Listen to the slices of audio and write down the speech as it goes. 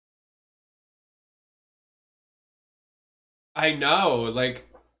I know, like,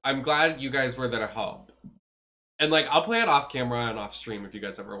 I'm glad you guys were there to help. And like, I'll play it off camera and off stream if you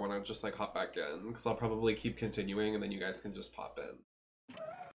guys ever want to just like hop back in, because I'll probably keep continuing and then you guys can just pop in.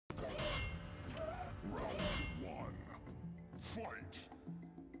 Round one. Fight.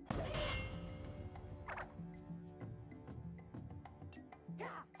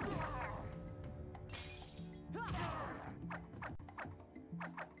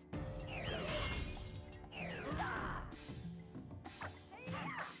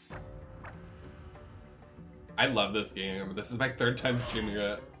 I love this game. This is my third time streaming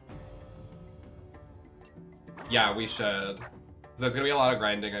it. Yeah, we should. There's gonna be a lot of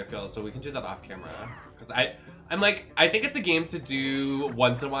grinding, I feel, so we can do that off camera. Because I'm like, I think it's a game to do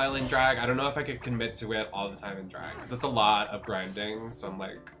once in a while in drag. I don't know if I could commit to it all the time in drag, because it's a lot of grinding, so I'm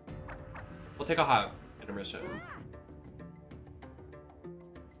like, we'll take a hot intermission.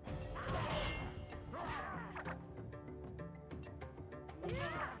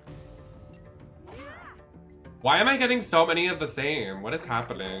 Why am I getting so many of the same? What is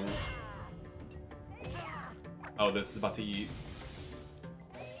happening? Oh, this is about to eat.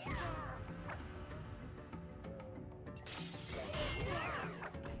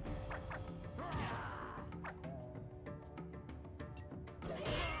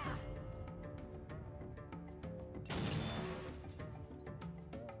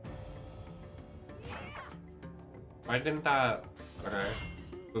 Why didn't that... Okay.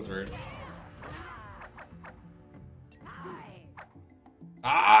 That's weird.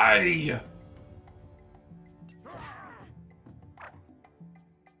 Aye!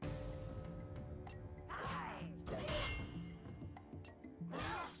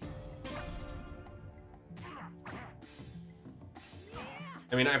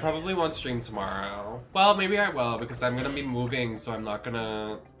 I mean, I probably won't stream tomorrow. Well, maybe I will, because I'm gonna be moving, so I'm not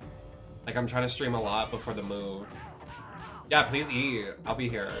gonna... Like, I'm trying to stream a lot before the move. Yeah, please eat. I'll be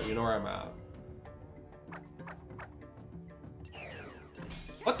here. You know where I'm at.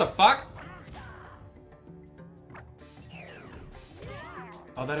 What the fuck?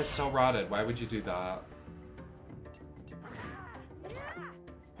 Oh, that is so rotted. Why would you do that?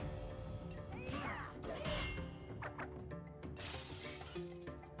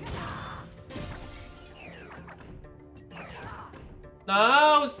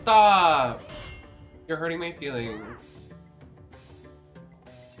 No, stop! You're hurting my feelings.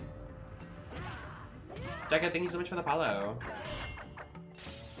 Jacka, thank you so much for the follow.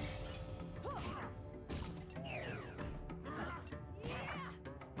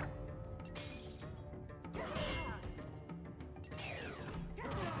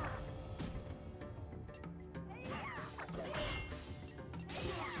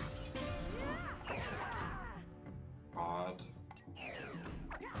 God.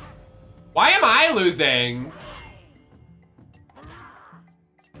 Why am I losing?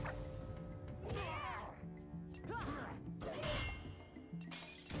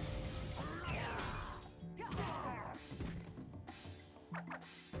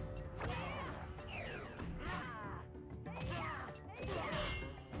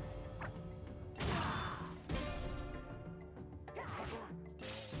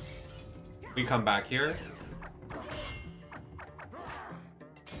 We come back here.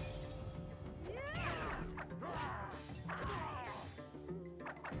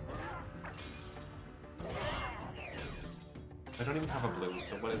 I don't even have a blue,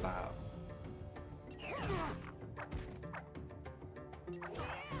 so what is that?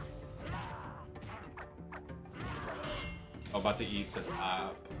 Oh, about to eat this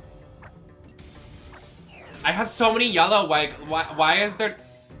up. I have so many yellow, like, why is there...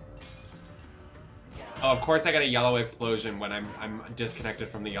 Oh, of course I get a yellow explosion when I'm disconnected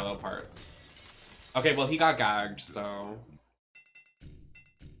from the yellow parts. Okay, well he got gagged, so...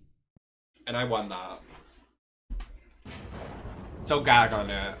 And I won that. So gag on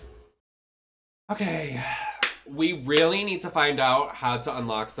it. Okay. We really need to find out how to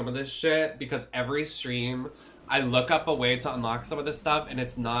unlock some of this shit, because every stream I look up a way to unlock some of this stuff and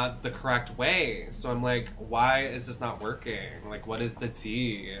it's not the correct way. So I'm like, why is this not working? Like, what is the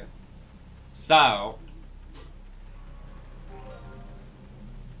tea? So...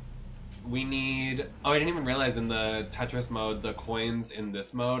 we need... Oh, I didn't even realize in the Tetris mode, the coins in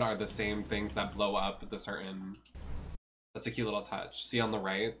this mode are the same things that blow up the certain... That's a cute little touch. See on the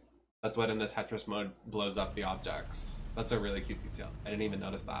right? That's what in the Tetris mode blows up the objects. That's a really cute detail. I didn't even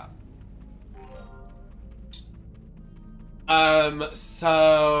notice that.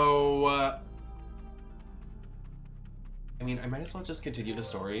 So... I mean, I might as well just continue the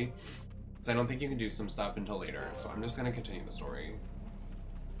story, because I don't think you can do some stuff until later, so I'm just gonna continue the story.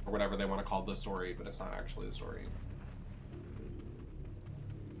 Or whatever they want to call the story, but it's not actually the story.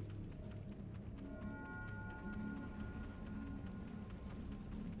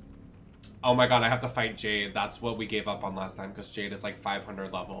 Oh my god, I have to fight Jade. That's what we gave up on last time because Jade is like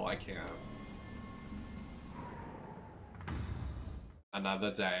 500 level. I can't.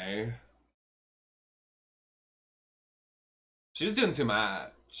 Another day. She was doing too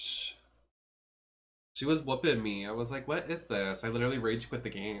much. She was whooping me. I was like, what is this? I literally rage quit the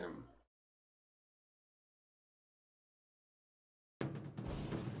game.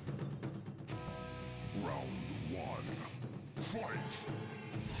 Round 1. Fight!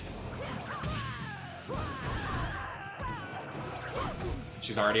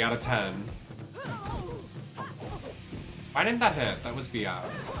 She's already out of 10. Why didn't that hit? That was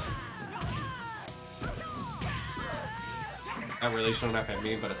BS. That really shouldn't have hit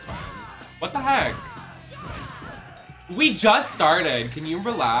me, but it's fine. What the heck? We just started. Can you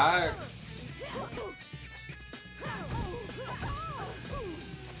relax?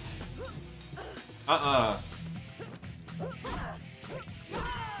 Uh-uh.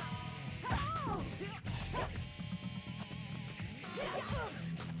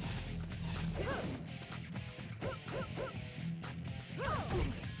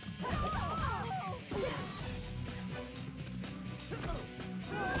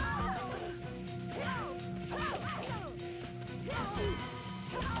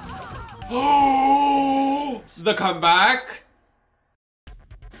 Oh, the comeback.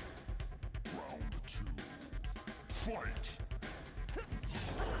 Round 2. Fight!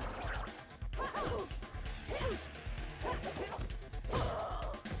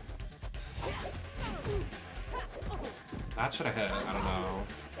 That should have hit. I don't know.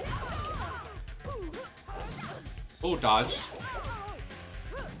 Oh, dodged.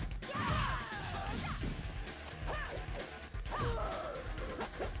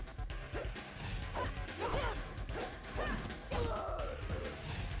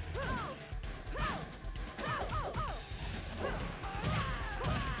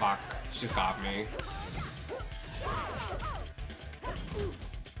 Fuck, she's got me.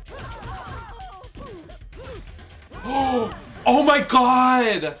 Oh my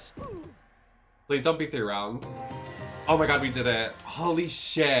god! Please don't be 3 rounds. Oh my god, we did it. Holy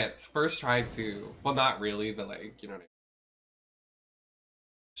shit. First try too. Well, not really, but like, you know what I mean.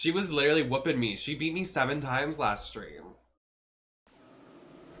 She was literally whooping me. She beat me 7 times last stream.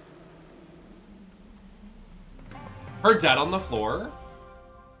 Her dead on the floor?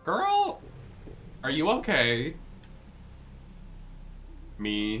 Girl, are you okay?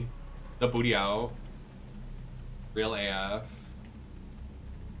 Me, the booty out. Real AF.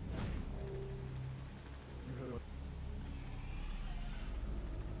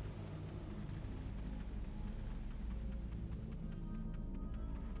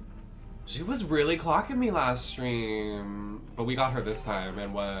 She was really clocking me last stream, but we got her this time,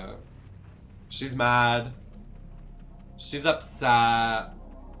 and what? She's mad. She's upset.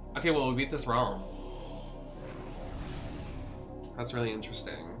 Okay, well, we beat this round. That's really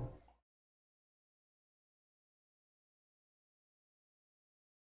interesting.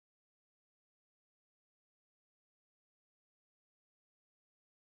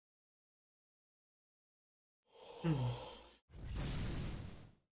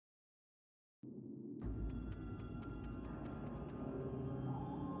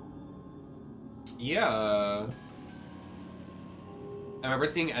 Yeah. I remember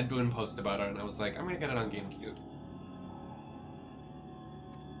seeing Ed Boon post about it, and I was like, I'm gonna get it on GameCube.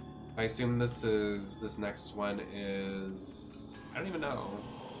 I assume this next one is... I don't even know.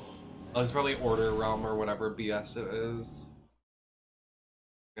 Oh, it's probably Order Realm or whatever BS it is.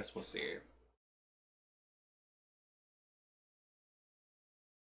 Guess we'll see.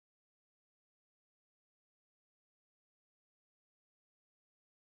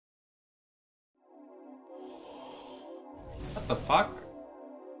 What the fuck?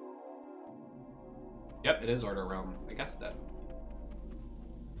 Yep, it is Order Realm. I guess that.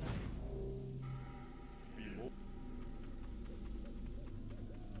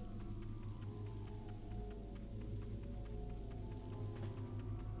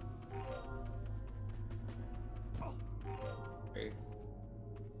 Okay.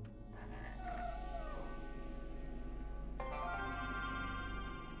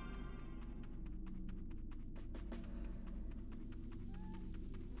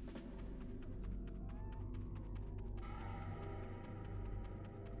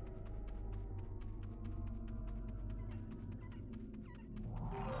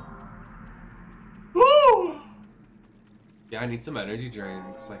 Woo! Yeah, I need some energy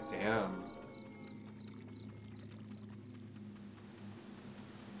drinks. Like, damn.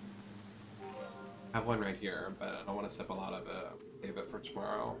 I have one right here, but I don't want to sip a lot of it. Save it for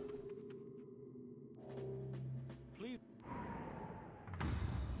tomorrow.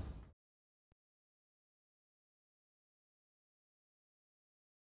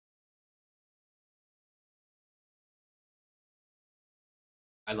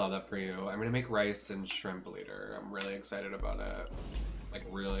 I love that for you. I'm gonna make rice and shrimp later. I'm really excited about it. Like,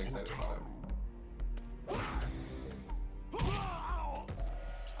 really excited about it.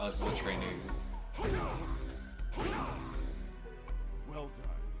 Oh, this is a training. Well done. Well done.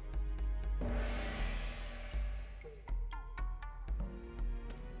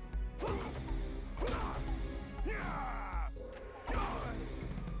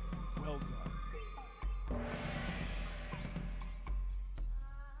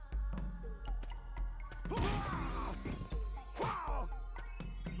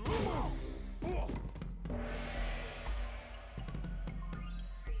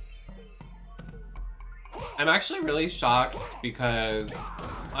 I'm actually really shocked because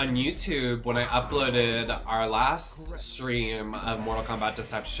on YouTube, when I uploaded our last stream of Mortal Kombat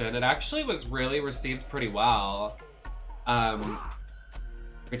Deception, it actually was really received pretty well.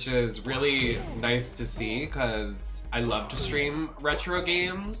 Which is really nice to see because I love to stream retro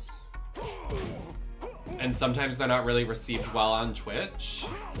games. And sometimes they're not really received well on Twitch.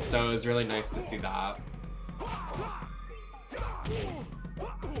 So it was really nice to see that.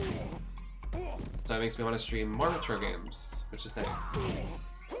 So it makes me want to stream more retro games, which is nice.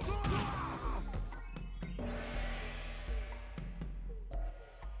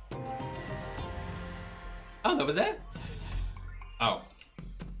 Oh, that was it? Oh.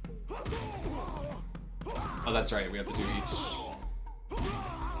 Oh, that's right. We have to do each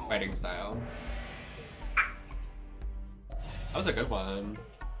fighting style. That was a good one.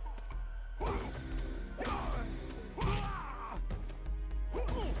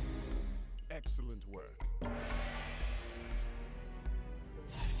 Excellent work.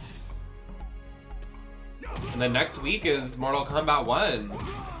 And then next week is Mortal Kombat 1.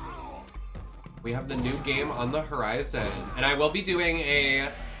 We have the new game on the horizon. And I will be doing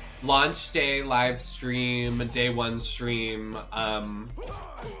a launch day live stream, day one stream,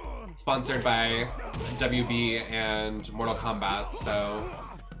 sponsored by WB and Mortal Kombat. So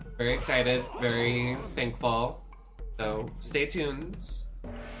very excited, very thankful. So stay tuned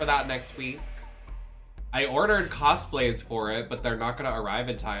for that next week. I ordered cosplays for it, but they're not gonna arrive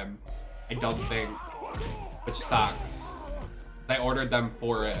in time. I don't think, which sucks. I ordered them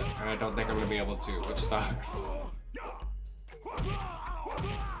for it, and I don't think I'm gonna be able to, which sucks.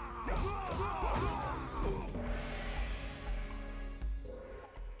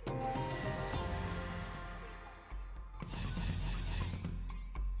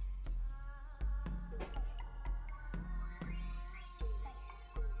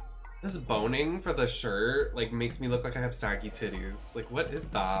 This boning for the shirt, like, makes me look like I have saggy titties. Like, what is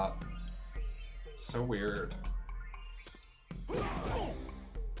that? It's so weird.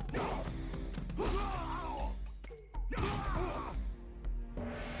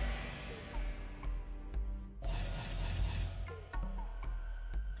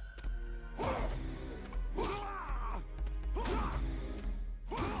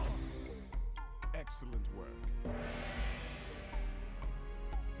 Excellent work.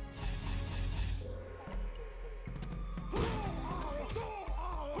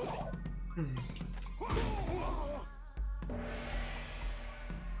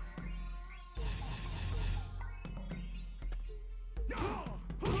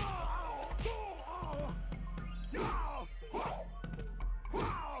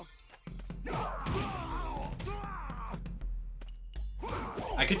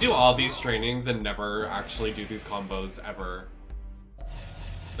 I could do all these trainings and never actually do these combos ever.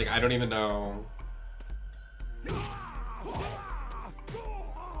 Like, I don't even know.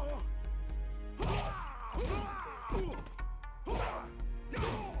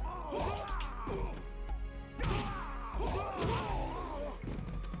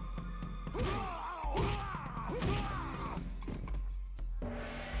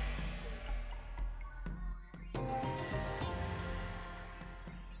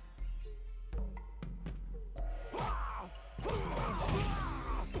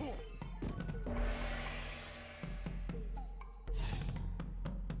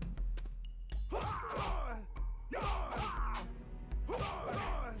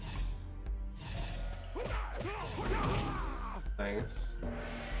 Nice.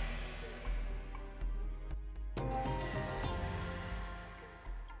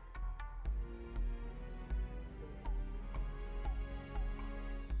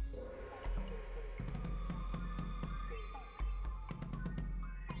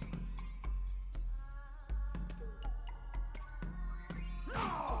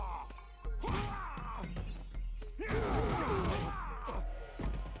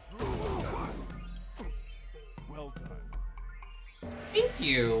 Well done. Thank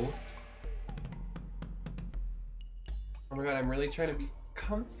you. Oh my god, I'm really trying to be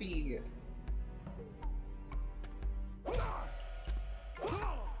comfy.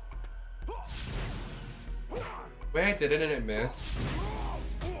 Wait, I did it and it missed.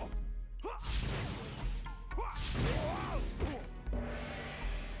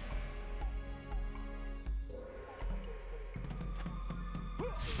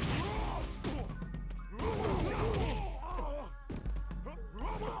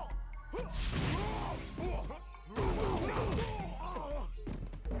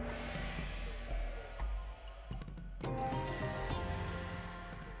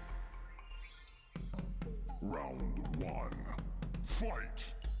 Round one. Fight!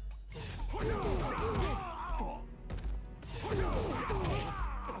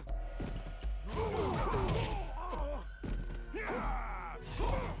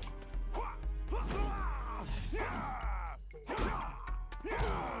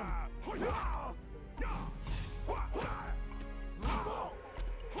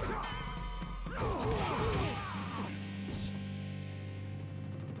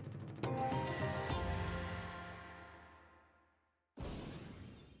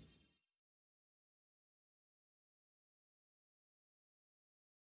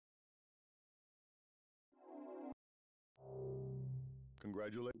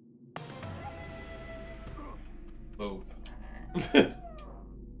 Congratulations. Move.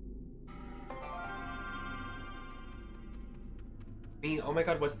 Me, oh my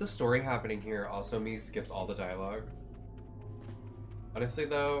god, what's the story happening here? Also, me skips all the dialogue. Honestly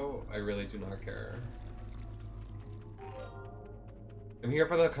though, I really do not care. I'm here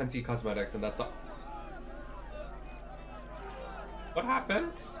for the cunty cosmetics and that's all. What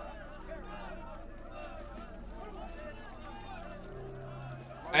happened?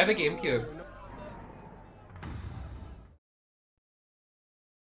 I have a GameCube.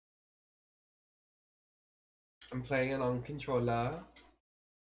 I'm playing it on controller.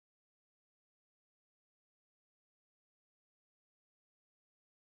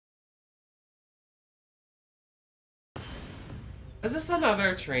 Is this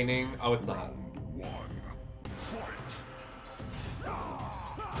another training? Oh, it's not.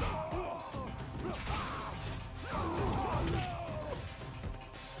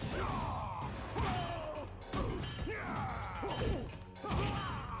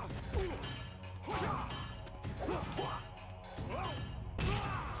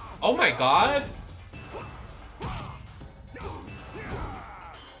 Oh my god!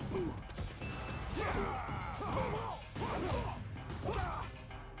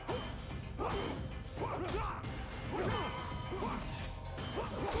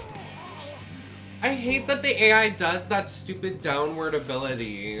 I hate that the AI does that stupid downward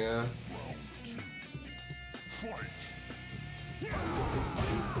ability.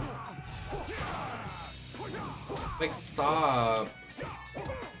 Like, stop.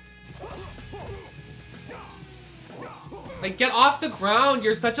 Like, get off the ground!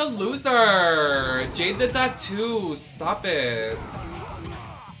 You're such a loser! Jade did that too! Stop it!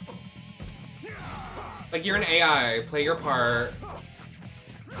 Like, you're an AI. Play your part.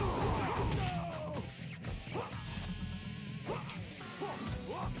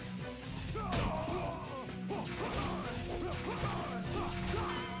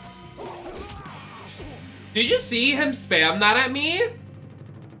 Did you see him spam that at me?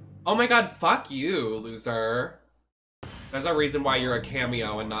 Oh my god, fuck you, loser. There's a reason why you're a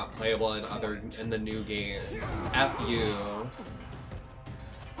cameo and not playable in the new games. F you.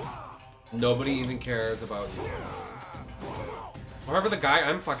 Nobody even cares about you. Whoever the guy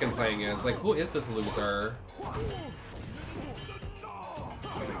I'm fucking playing is. Like, who is this loser?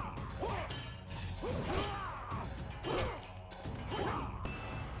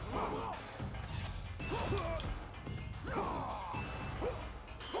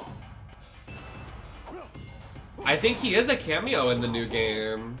 I think he is a cameo in the new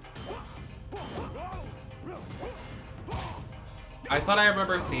game. I thought I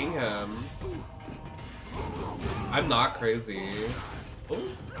remember seeing him. I'm not crazy.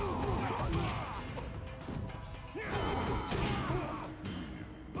 Ooh.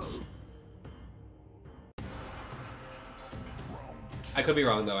 I could be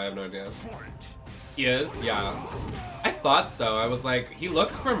wrong though, I have no idea. He is? Yeah. I thought so. I was like, he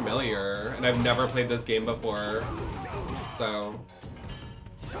looks familiar, and I've never played this game before. So.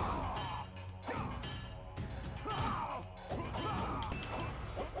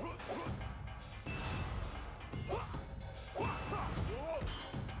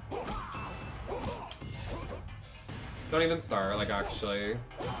 Don't even start, like, actually.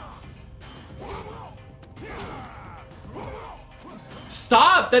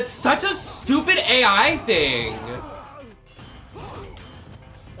 Stop! That's such a stupid AI thing!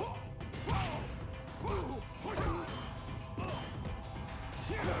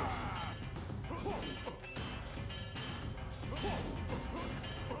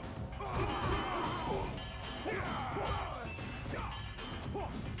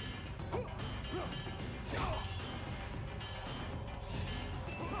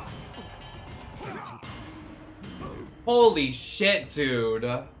 Holy shit, dude.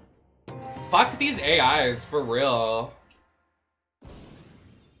 Fuck these AIs, for real.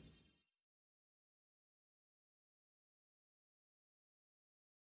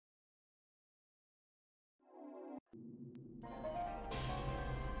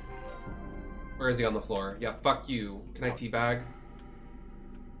 Where is he on the floor? Yeah, fuck you. Can I teabag?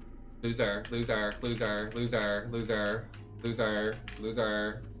 Loser, loser, loser, loser, loser, loser,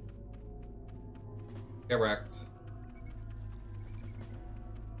 loser. Get wrecked.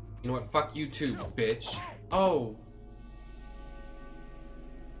 You know what? Fuck you too, bitch. Oh.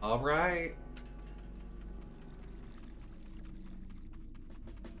 Alright.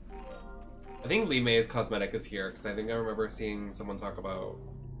 I think Lee May's cosmetic is here, because I think I remember seeing someone talk about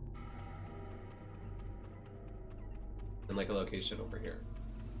in like a location over here.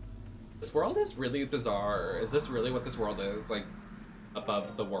 This world is really bizarre. Is this really what this world is? Like,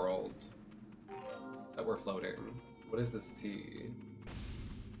 above the world that we're floating. What is this tea?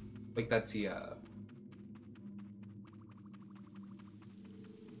 Wake that tea up.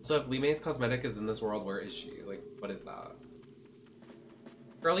 So if Lee May's cosmetic is in this world, where is she? Like, what is that?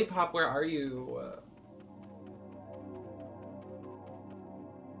 Girly Pop, where are you?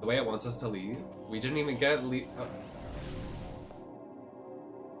 The way it wants us to leave? We didn't even get oh.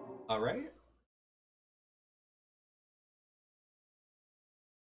 Alright.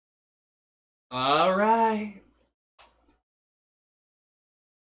 Alright.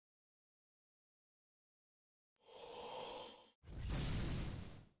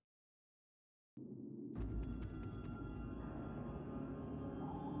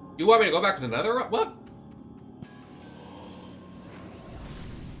 You want me to go back to another? What?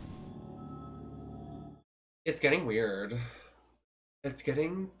 It's getting weird. It's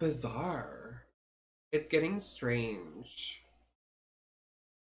getting bizarre. It's getting strange.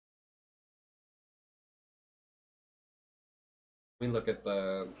 Let me look at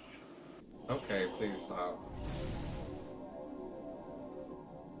the... Okay, please stop.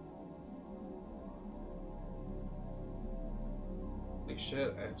 Like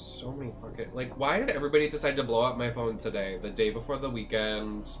shit, I have so many fucking... Like, why did everybody decide to blow up my phone today? The day before the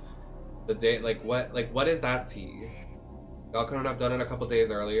weekend? The day... Like, what is that tea? Y'all couldn't have done it a couple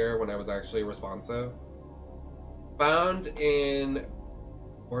days earlier when I was actually responsive. Found in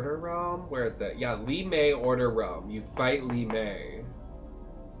Order Realm? Where is it? Yeah, Lee May Order Realm. You fight Lee May.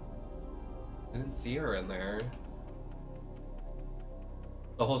 I didn't see her in there.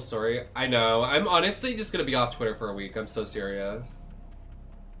 The whole story? I know. I'm honestly just gonna be off Twitter for a week. I'm so serious.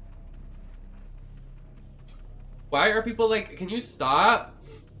 Why are people like, can you stop?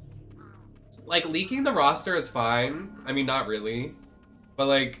 Like, leaking the roster is fine. I mean, not really. But,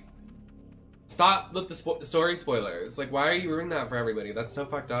 like, stop with the story spoilers. Like, why are you ruining that for everybody? That's so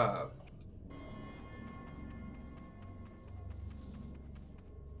fucked up.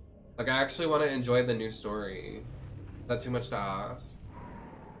 Like, I actually want to enjoy the new story. Is that too much to ask?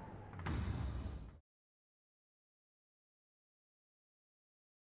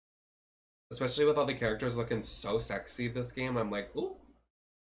 Especially with all the characters looking so sexy this game, I'm like, ooh.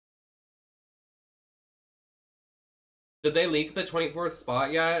 Did they leak the 24th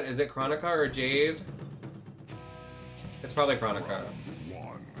spot yet? Is it Chronica or Jade? It's probably Chronica.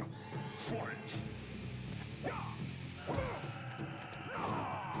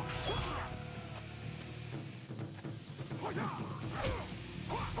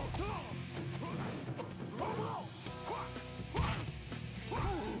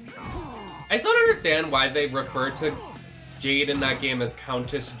 I still don't understand why they refer to Jade in that game as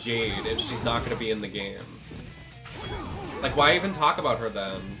Countess Jade if she's not going to be in the game. Like, why even talk about her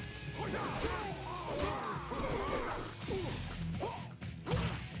then?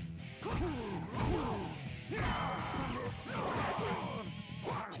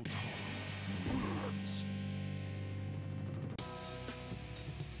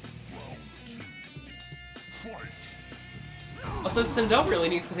 Also, Sindel really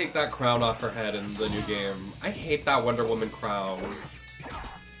needs to take that crown off her head in the new game. I hate that Wonder Woman crown.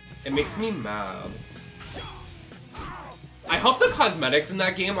 It makes me mad. I hope the cosmetics in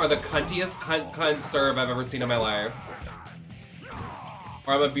that game are the cuntiest cunt serve I've ever seen in my life.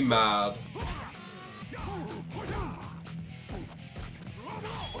 Or I'm gonna be mad.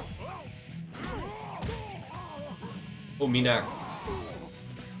 Oh, me next.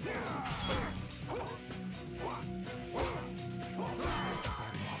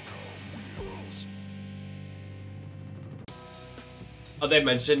 Oh, they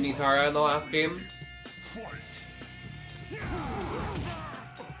mentioned Nitara in the last game?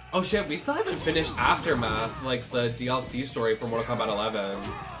 Oh shit, we still haven't finished Aftermath, like the DLC story for Mortal Kombat 11.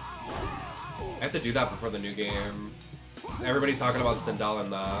 I have to do that before the new game. Everybody's talking about Sindel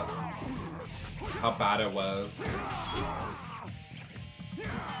and that. How bad it was.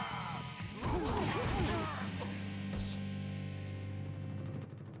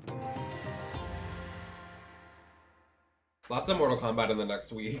 Lots of Mortal Kombat in the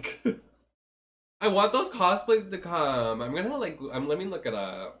next week. I want those cosplays to come. I'm gonna like, let me look it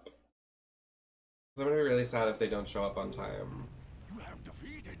up. I'm gonna be really sad if they don't show up on time. You have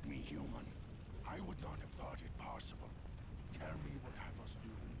defeated me, human. I would not have thought it possible. Tell me what I must do.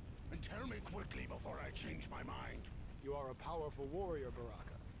 And tell me quickly before I change my mind. You are a powerful warrior,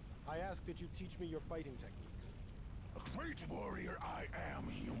 Baraka. I ask that you teach me your fighting techniques. A great warrior I am,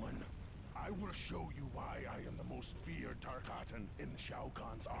 human. I will show you why I am the most feared Tarkatan in Shao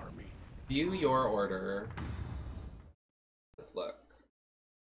Kahn's army. View your order. Let's look.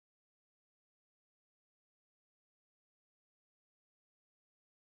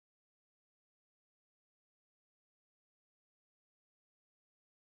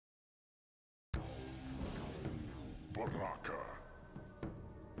 Baraka.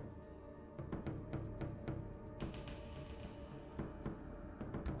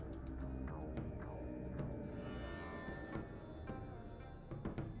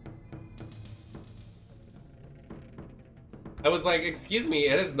 I was like, excuse me,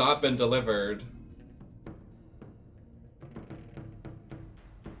 it has not been delivered.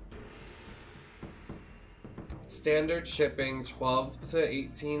 Standard shipping 12 to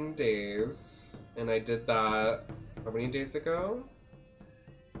 18 days. And I did that, how many days ago?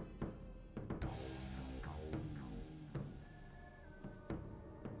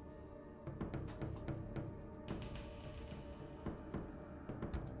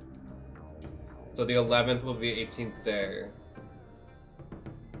 So the 11th will be the 18th day.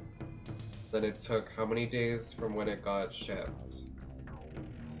 Then it took how many days from when it got shipped?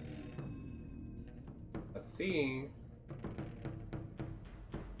 Let's see.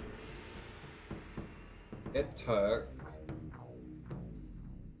 It took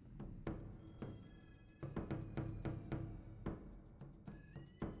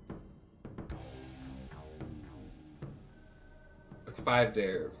took 5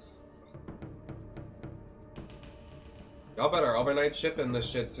 days. Y'all better overnight shipping this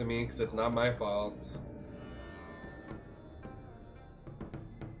shit to me, because it's not my fault.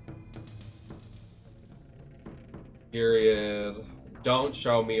 Period. Don't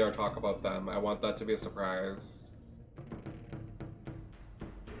show me or talk about them. I want that to be a surprise.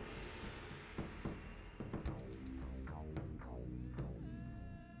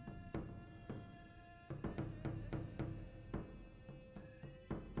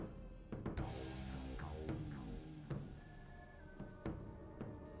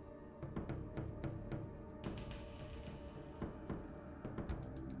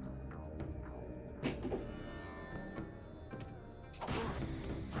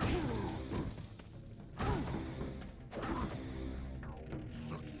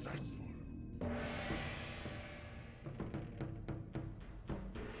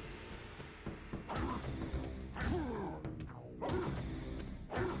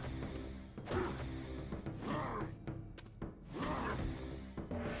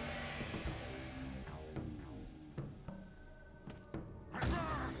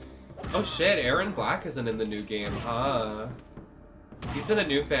 Oh shit, Aaron Black isn't in the new game, huh? He's been a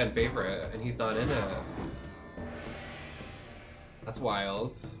new fan favorite, and he's not in it. That's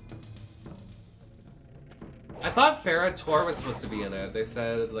wild. I thought Farah Tor was supposed to be in it. They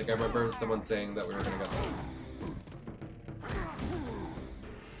said, like, I remember someone saying that we were gonna get that.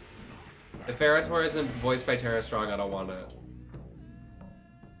 If Farah Tor isn't voiced by Tara Strong, I don't want it.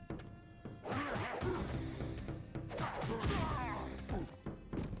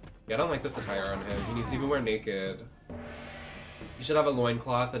 Yeah, I don't like this attire on him. He needs to even wear naked. He should have a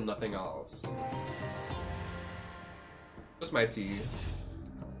loincloth and nothing else. Just my tea.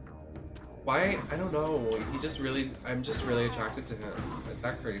 Why? I don't know. He just really... I'm just really attracted to him. Is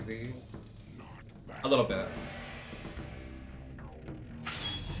that crazy? A little bit.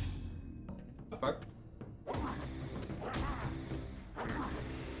 The fuck?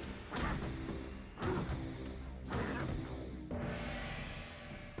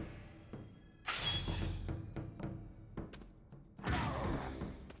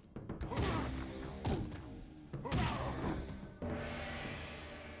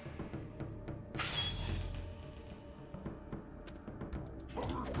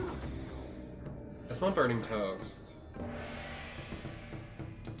 I smell burning toast.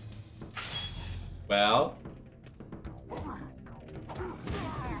 Well.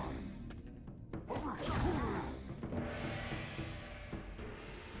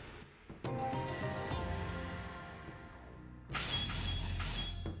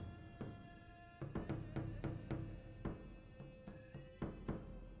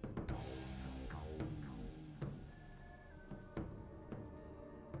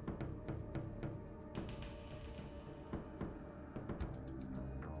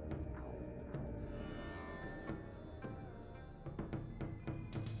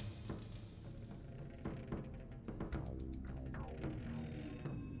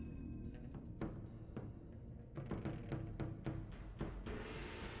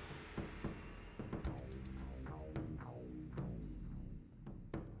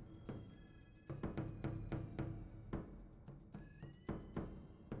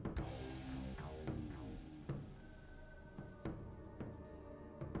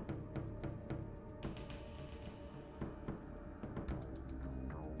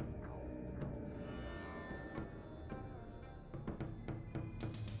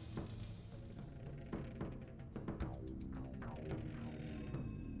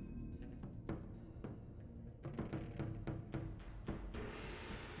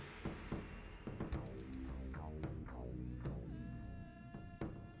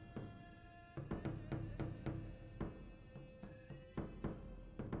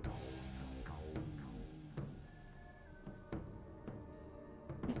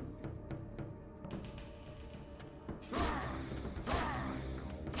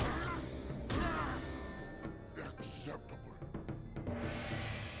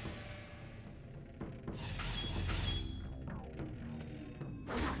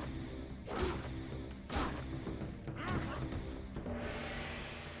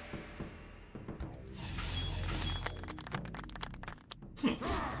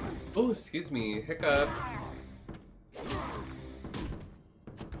 Oh, excuse me, hiccup.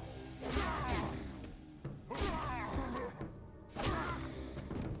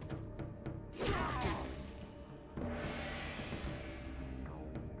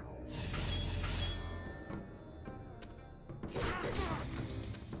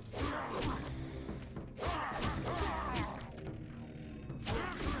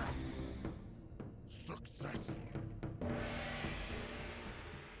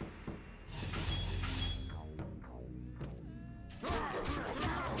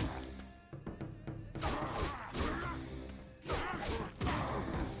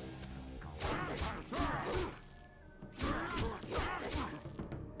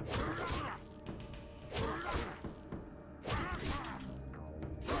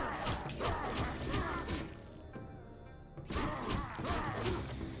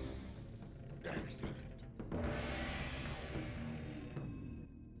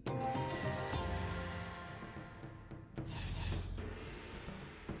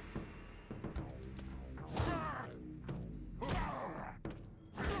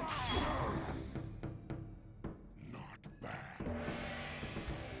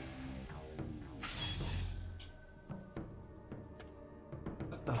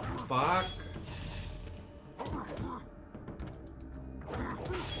 What the fuck? Oh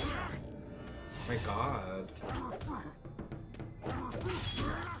my god.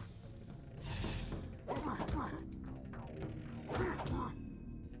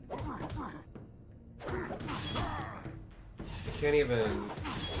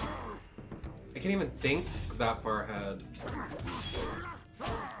 I can't even think that far ahead.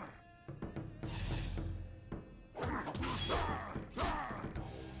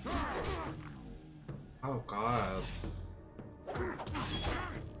 Oh god.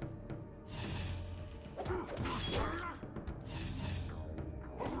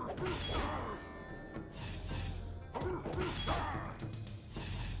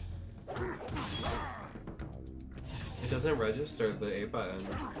 It doesn't register the A button.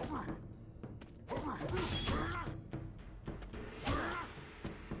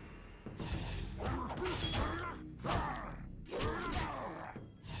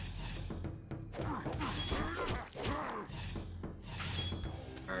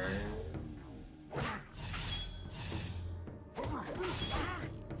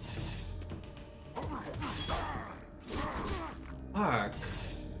 Fuck.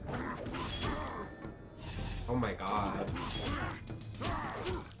 Oh my god.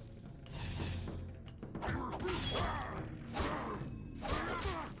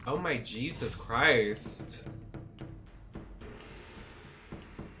 Oh my Jesus Christ.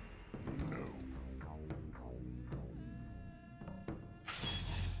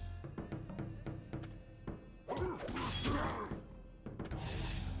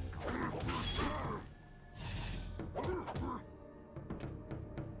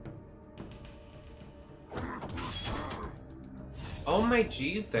 Oh my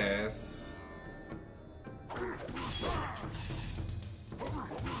Jesus.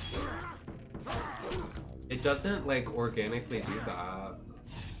 It doesn't like organically do that.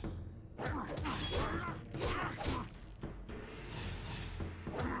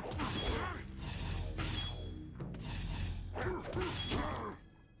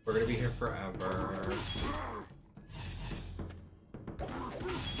 We're gonna be here forever.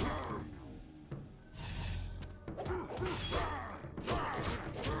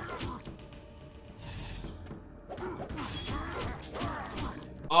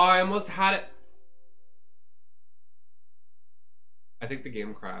 Oh, I almost had it. I think the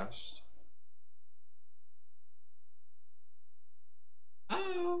game crashed.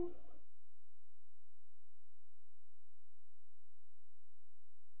 Oh.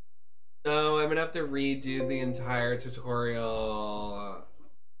 No, I'm gonna have to redo the entire tutorial.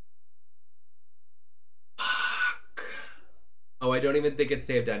 Fuck. Oh, I don't even think it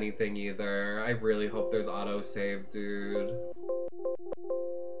saved anything either. I really hope there's autosave, dude.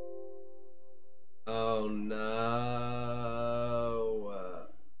 Oh no.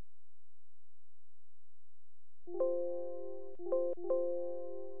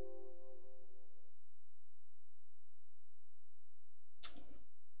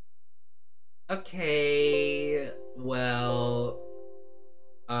 Okay, well,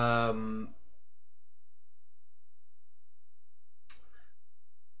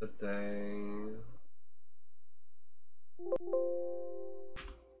 dang.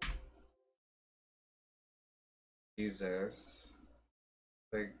 Jesus.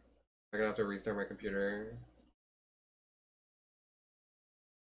 Like, I'm gonna have to restart my computer.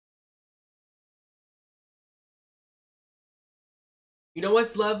 You know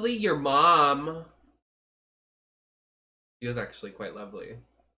what's lovely? Your mom. She is actually quite lovely.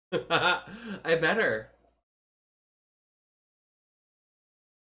 I met her.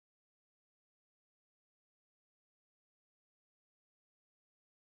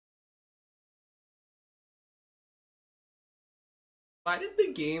 Why did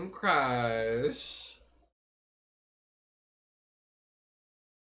the game crash?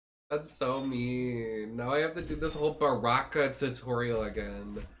 That's so mean. Now I have to do this whole Baraka tutorial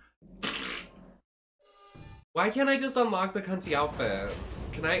again. Why can't I just unlock the cunty outfits?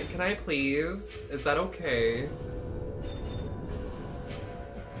 Can I please? Is that okay?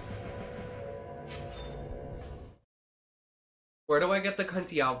 Where do I get the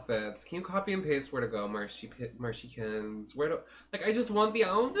cunty outfits? Can you copy and paste where to go, Marshykins? Where do, like, I just want the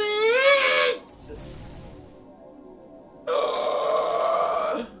outfits!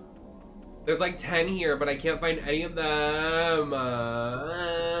 There's like 10 here, but I can't find any of them.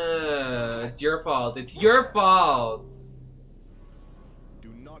 It's your fault. It's your fault. Do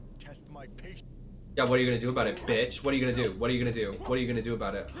not test my patience. Yeah, what are you gonna do about it, bitch? What are you gonna do? What are you gonna do? What are you gonna do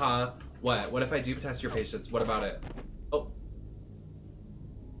about it? Huh? What? What if I do test your patience? What about it? Oh.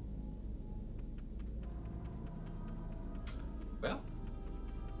 Well.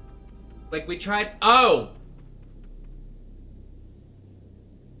 Like, we tried. Oh!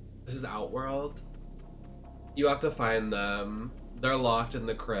 This is Outworld. You have to find them. They're locked in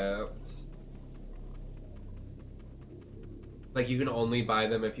the crypt. Like, you can only buy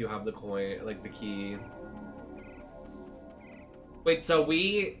them if you have the coin, like the key. Wait, so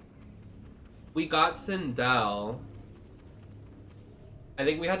we got Sindel. I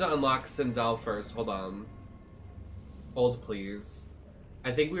think we had to unlock Sindel first. Hold on. Hold, please.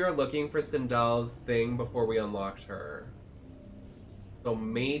 I think we were looking for Sindel's thing before we unlocked her. So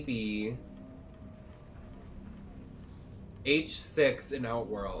maybe H6 in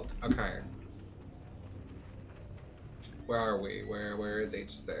Outworld. Okay. Where are we? Where is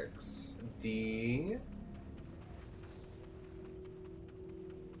H6? D.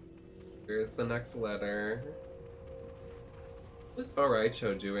 Here's the next letter. What is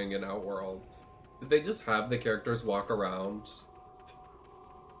Baraicho doing in Outworld? Did they just have the characters walk around?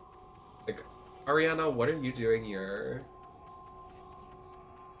 Like, Ariana, what are you doing here?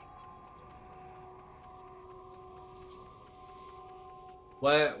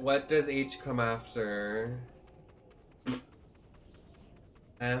 What does H come after?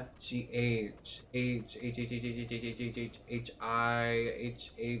 F G H H H H H H H H H H H I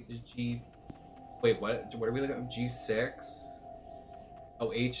H H G. Wait, what? What are we looking at? G6? Oh,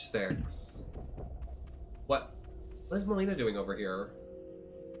 H6. What? What is Melina doing over here?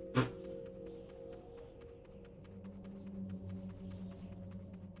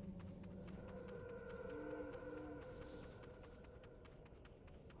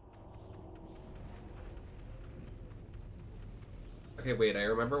 Okay, wait, I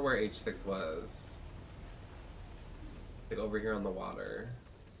remember where H6 was. Like over here on the water.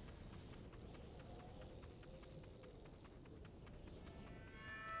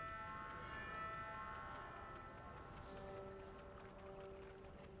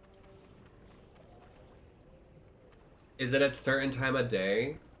 Is it at certain time of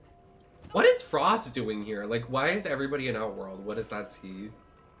day? What is Frost doing here? Like, why is everybody in Outworld? What is that tea?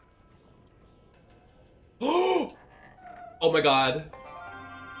 Oh my god.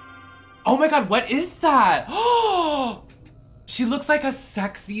 Oh my god, what is that? Oh, she looks like a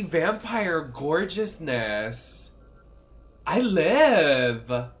sexy vampire gorgeousness. I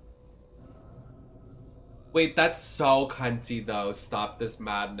live. Wait, that's so cunty though. Stop this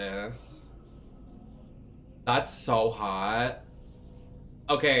madness. That's so hot.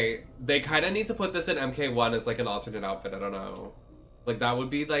 Okay, they kind of need to put this in MK1 as like an alternate outfit. I don't know. Like that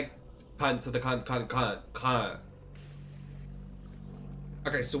would be like cunt to the cunt.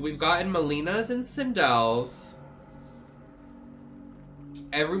 Okay, so we've gotten Melina's and Sindel's.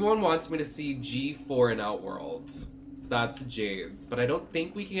 Everyone wants me to see G4 in Outworld. That's Jade's, but I don't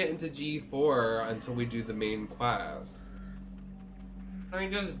think we can get into G4 until we do the main quest. I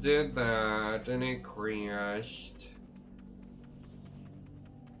just did that and it crashed.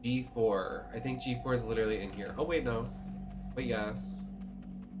 G4. I think G4 is literally in here. Oh wait, no. But yes.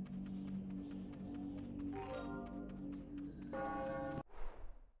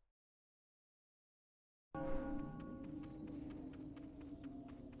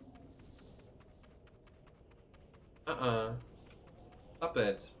 Stop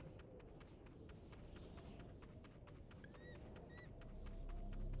it.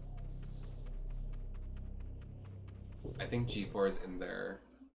 I think G4 is in there.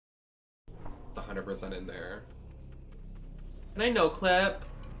 It's 100% in there. Can I no clip?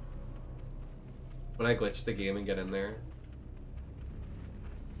 When I glitch the game and get in there.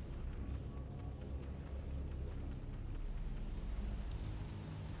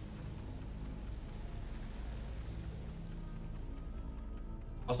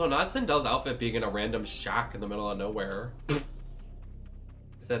 Also, not Sindel's outfit being in a random shack in the middle of nowhere. I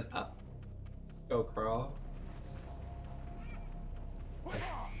said, up. Go crawl.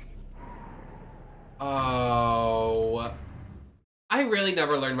 Oh. I really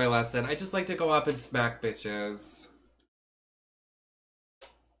never learned my lesson. I just like to go up and smack bitches.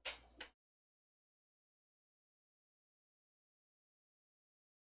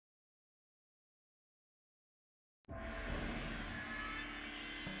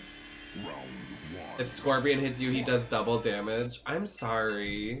 If Scorpion hits you, he does double damage. I'm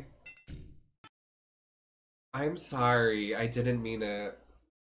sorry. I'm sorry. I didn't mean it.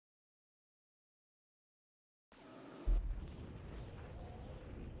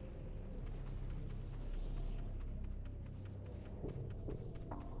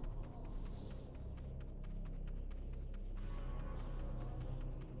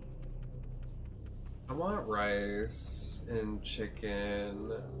 I want rice and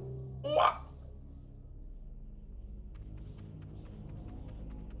chicken. What?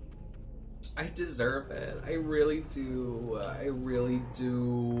 I deserve it. I really do. I really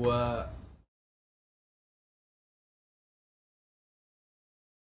do.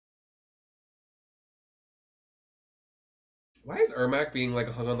 Why is Ermac being like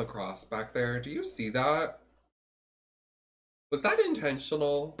hung on the cross back there? Do you see that? Was that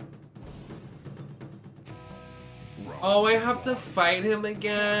intentional? Oh, I have to fight him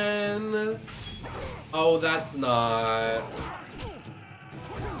again. Oh, that's not.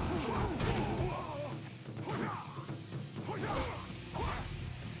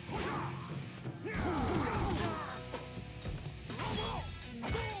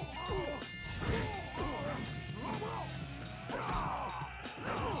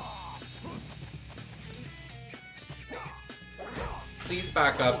 Please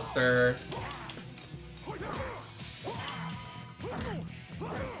back up, sir.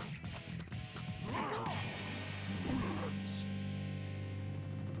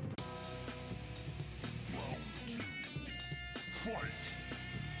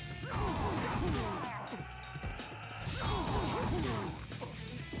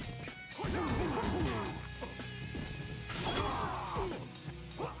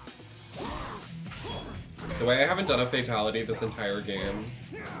 The way I haven't done a fatality this entire game.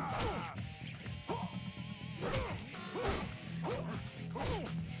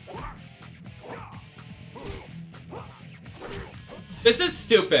 This is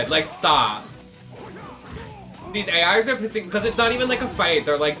stupid, like stop. These AIs are pissing, because it's not even like a fight,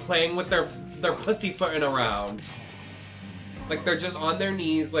 they're like playing with their pussyfooting around. Like they're just on their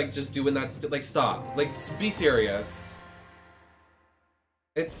knees, like just doing that, like stop. Like be serious.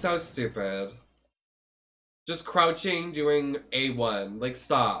 It's so stupid. Just crouching, doing A1. Like,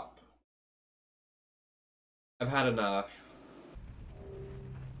 stop. I've had enough.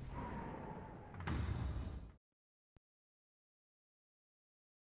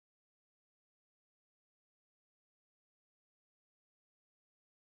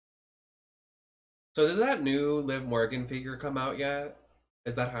 So did that new Liv Morgan figure come out yet?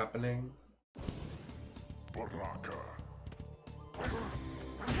 Is that happening? Baraka.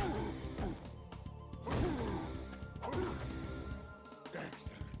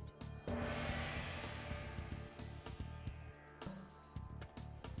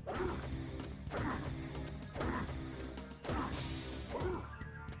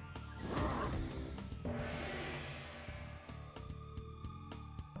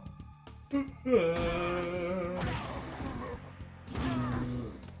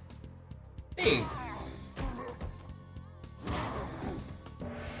 Thanks.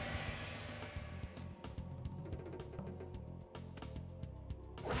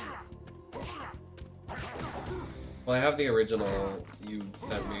 Well, I have the original you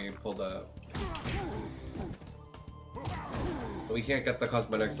sent me pulled up. We can't get the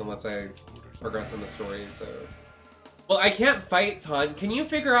cosmetics unless I progress in the story, so... Well, I can't fight Tanya. Can you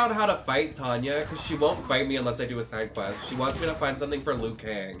figure out how to fight Tanya? Because she won't fight me unless I do a side quest. She wants me to find something for Liu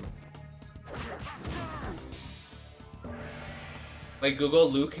Kang. Like,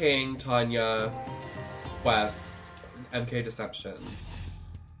 Google Liu Kang, Tanya, quest, MK Deception.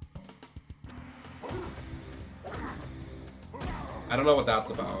 I don't know what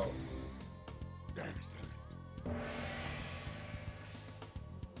that's about.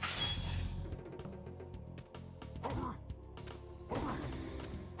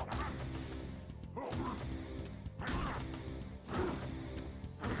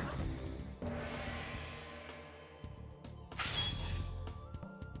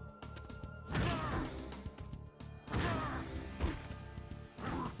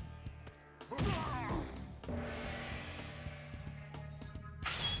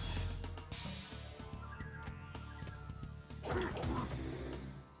 Not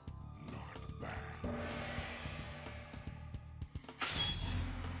bad.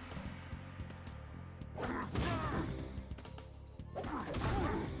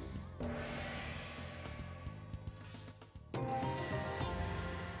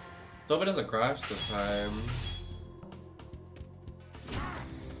 So hope it doesn't crash this time.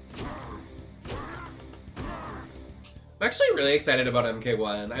 I'm actually really excited about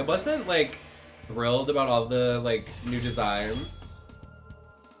MK1. I wasn't like thrilled about all the like new designs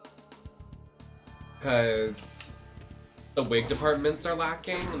because the wig departments are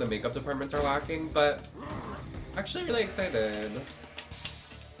lacking and the makeup departments are lacking, but actually really excited.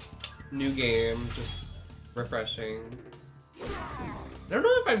 New game, just refreshing. I don't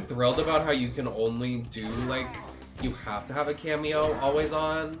know if I'm thrilled about how you can only do like, you have to have a cameo always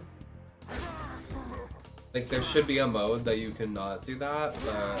on. Like there should be a mode that you cannot do that,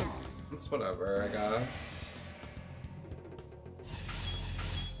 but it's whatever, I guess.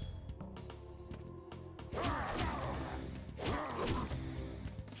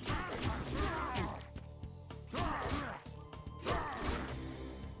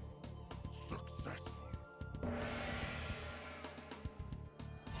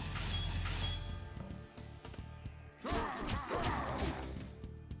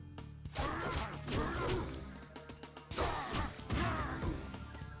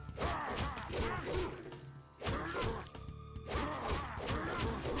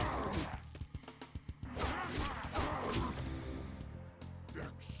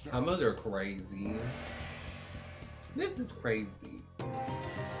 Combos are crazy. This is crazy.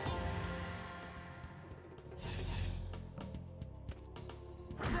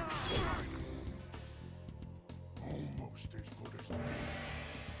 Almost as good as me.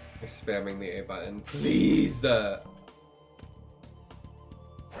 I'm spamming the A button, please.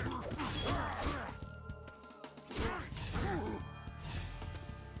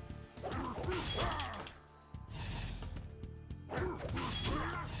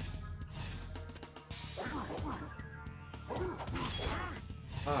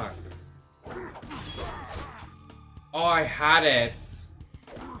 Fuck. Oh, I had it.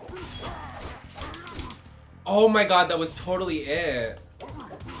 Oh my god, that was totally it.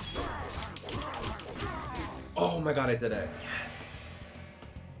 Oh my god, I did it. Yes.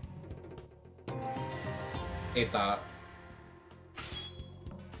 Ate that.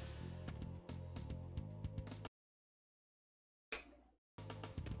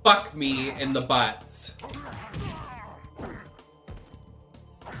 Fuck me in the butt.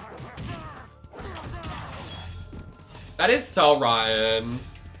 That is so Ryan.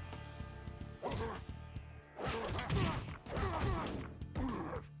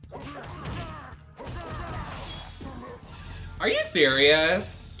 Are you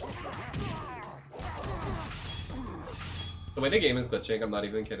serious? The way the game is glitching, I'm not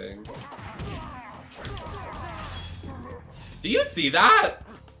even kidding. Do you see that?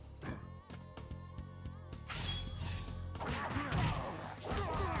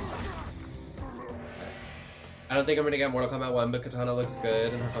 I don't think I'm gonna get Mortal Kombat 1, but Katana looks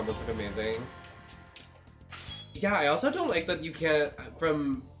good and her combos look amazing. Yeah, I also don't like that you can't,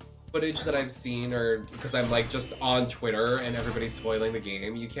 from footage that I've seen, or because I'm like just on Twitter and everybody's spoiling the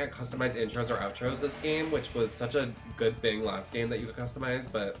game, you can't customize intros or outros this game, which was such a good thing last game that you could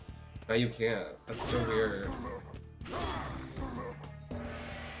customize, but now you can't. That's so weird.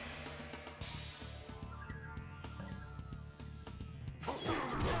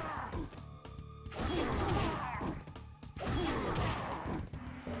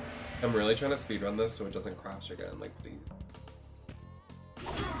 I'm really trying to speedrun this so it doesn't crash again, like please.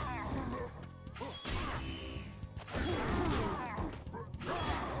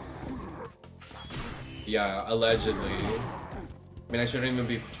 Yeah, allegedly. I mean, I shouldn't even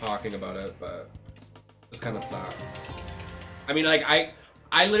be talking about it, but this kind of sucks. I mean, like,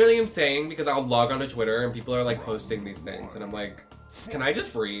 I literally am saying, because I'll log onto Twitter and people are like posting these things, and I'm like, can I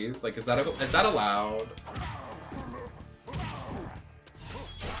just breathe? Like, is that allowed?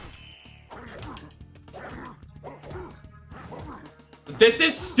 This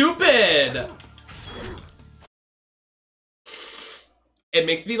is stupid! It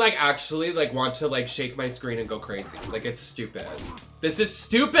makes me like actually like want to like shake my screen and go crazy. Like it's stupid. This is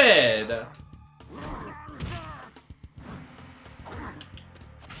stupid!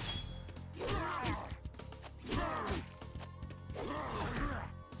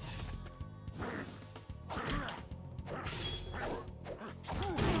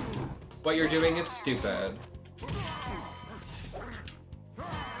 What you're doing is stupid.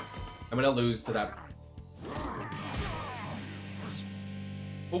 I'm gonna lose to that.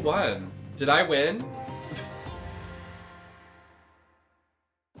 Who won? Did I win?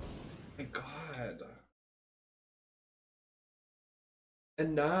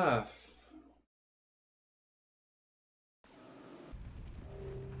 Enough.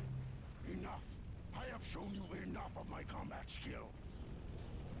 Enough. I have shown you enough of my combat skill.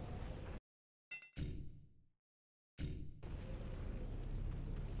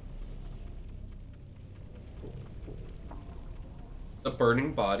 The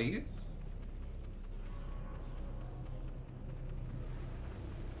burning bodies?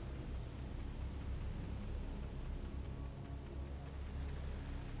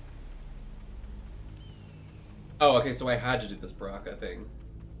 Oh, okay, so I had to do this Baraka thing.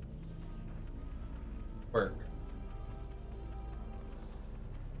 Work.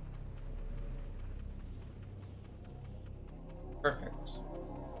 Perfect.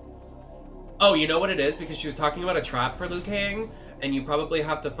 Oh, you know what it is? Because she was talking about a trap for Liu Kang, and you probably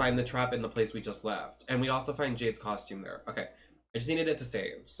have to find the trap in the place we just left. And we also find Jade's costume there. Okay, I just needed it to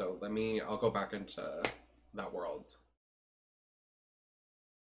save, so I'll go back into that world.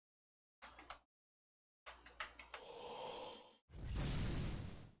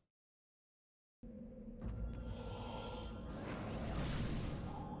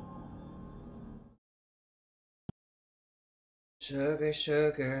 Sugar,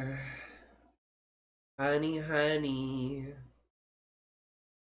 sugar, honey, honey. Oh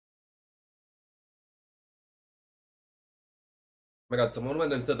my god, someone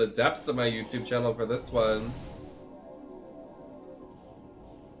went into the depths of my YouTube channel for this one.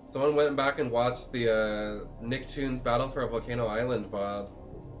 Someone went back and watched the Nicktoons Battle for Volcano Island VOD.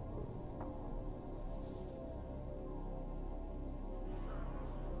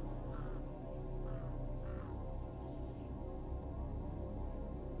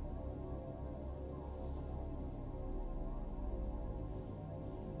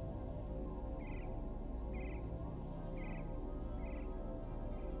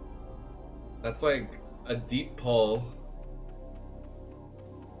 That's like a deep pull.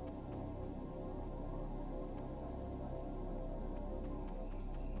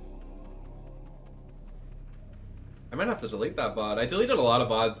 I might have to delete that VOD. I deleted a lot of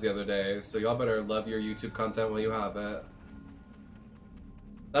VODs the other day, so y'all better love your YouTube content while you have it.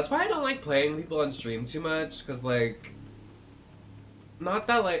 That's why I don't like playing people on stream too much, because like, not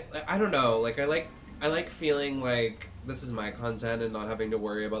that like, I don't know, like I like feeling like this is my content and not having to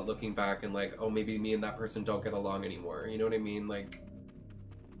worry about looking back and like, oh, maybe me and that person don't get along anymore. You know what I mean? Like,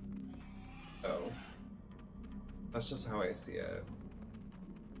 oh, that's just how I see it.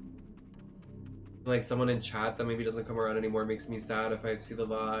 Like someone in chat that maybe doesn't come around anymore makes me sad if I see the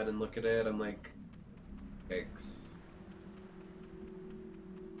VOD and look at it. I'm like, thanks.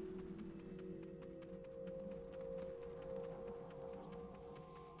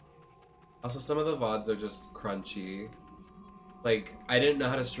 Also, some of the VODs are just crunchy. Like, I didn't know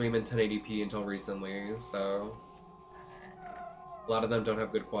how to stream in 1080p until recently, so a lot of them don't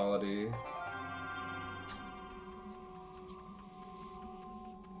have good quality.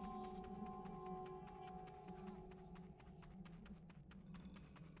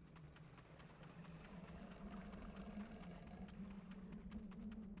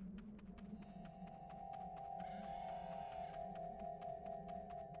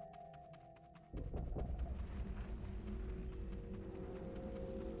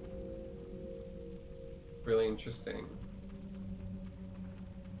 Really interesting.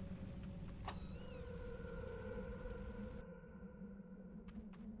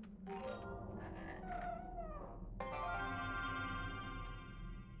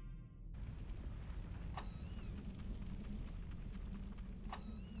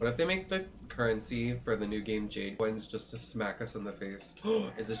 What if they make the currency for the new game Jade coins just to smack us in the face?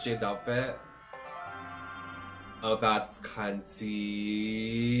 Is this Jade's outfit? Oh, that's cunty.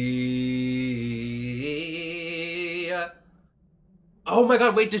 Oh my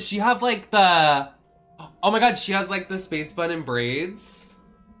god, wait, does she have like the... Oh my god, she has like the space bun and braids?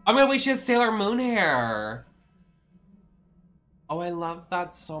 Oh my god, wait, she has Sailor Moon hair. Oh, I love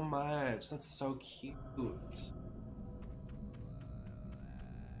that so much. That's so cute.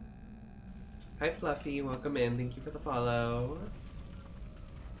 Hi, Fluffy. Welcome in. Thank you for the follow.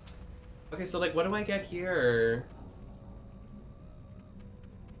 Okay, so like, what do I get here?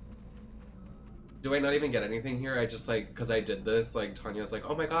 Do I not even get anything here? I just like, because I did this, like, Tanya's like,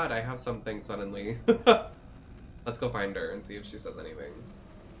 oh my god, I have something suddenly. Let's go find her and see if she says anything.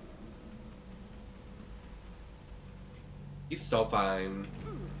 He's so fine.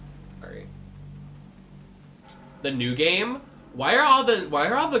 Sorry. The new game? Why are all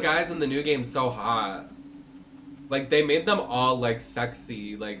the guys in the new game so hot? Like, they made them all like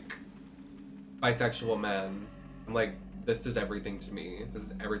sexy, like bisexual men. I'm like, this is everything to me.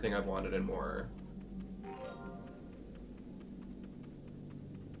 This is everything I've wanted and more.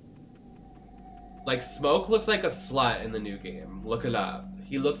 Like, Smoke looks like a slut in the new game. Look it up.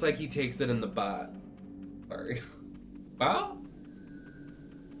 He looks like he takes it in the butt. Sorry. Well,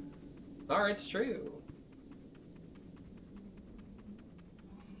 or it's true.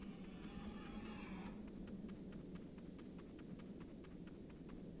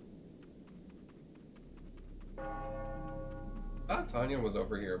 I thought Tanya was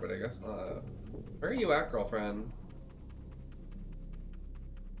over here, but I guess not. Where are you at, girlfriend?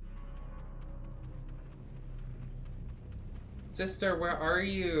 Sister, where are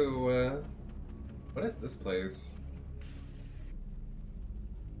you? What is this place?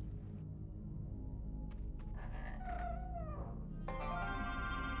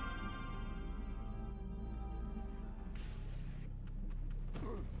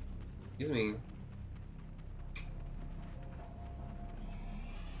 Excuse me.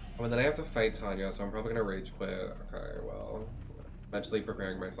 Oh, and then I have to fight Tanya, so I'm probably gonna rage quit. Okay, well, mentally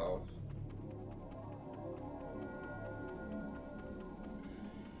preparing myself.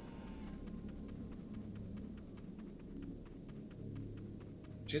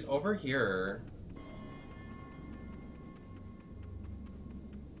 She's over here.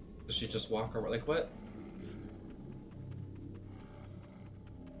 Does she just walk around? Like, what?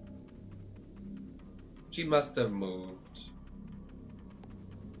 She must have moved.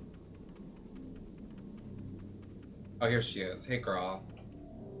 Oh, here she is. Hey, girl.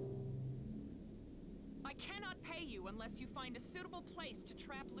 I cannot pay you unless you find a suitable place to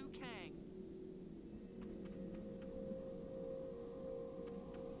trap Liu Kang.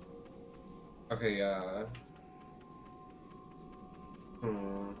 Okay, yeah.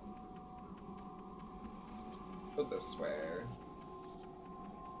 Go this way.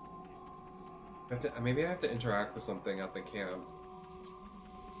 Maybe I have to interact with something at the camp.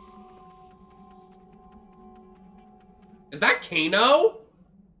 Is that Kano?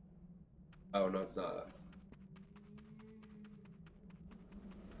 Oh, no, it's not.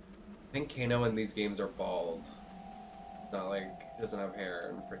 I think Kano in these games are bald. Not like, he doesn't have hair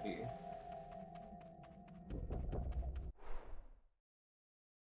and pretty.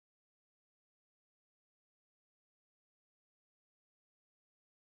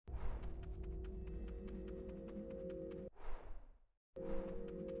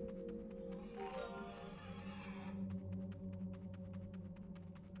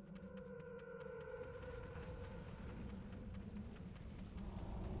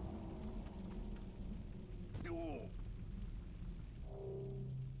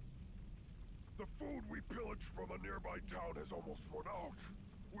 The food we pillaged from a nearby town has almost run out.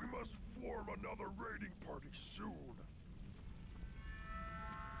 We must form another raiding party soon.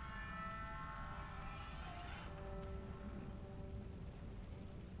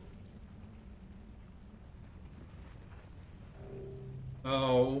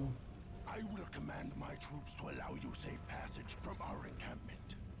 Oh. I will command my troops to allow you safe passage from our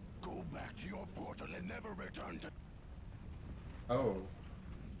encampment. Go back to your portal and never return to... Oh.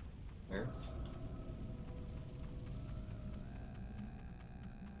 Yes.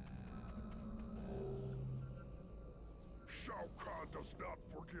 Shao Kahn does not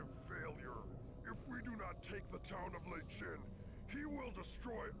forgive failure. If we do not take the town of Lei Jin, he will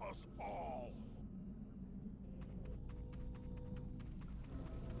destroy us all.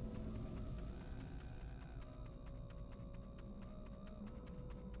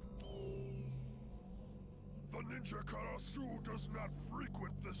 The ninja Karasu does not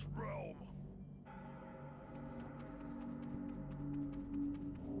frequent this realm.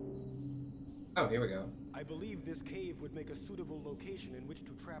 Oh, here we go. I believe this cave would make a suitable location in which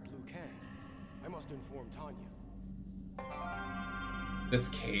to trap Liu Kang. I must inform Tanya. This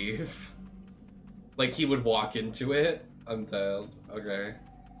cave? Like he would walk into it? I'm dead. Okay.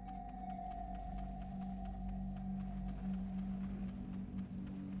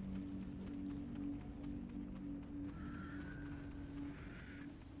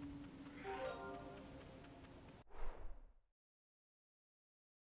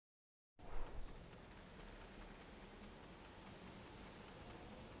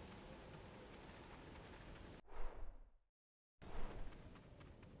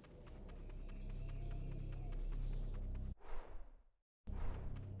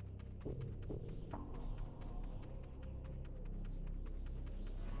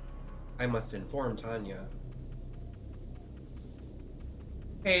 I must inform Tanya.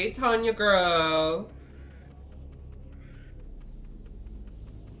 Hey, Tanya girl.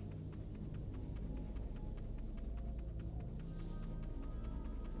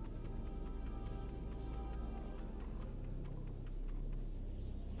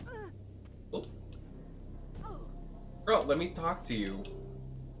 Oh. Girl, let me talk to you.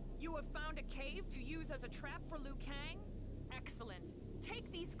 You have found a cave to as a trap for Liu Kang? Excellent.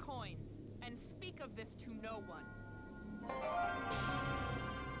 Take these coins and speak of this to no one.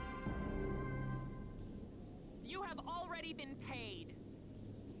 You have already been paid.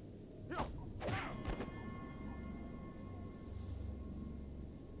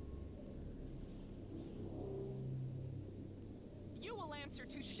 You will answer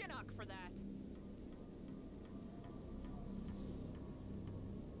to Shinnok for that.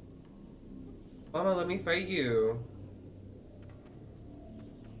 Mama, let me fight you.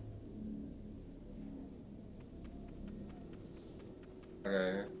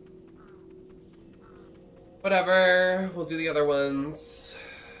 Okay. Whatever. We'll do the other ones.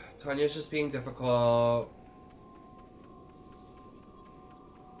 Tanya's just being difficult.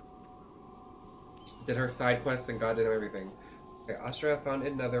 Did her side quests and God did everything. Okay, Astra found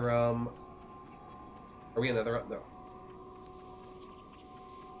another realm. Are we in another realm? No.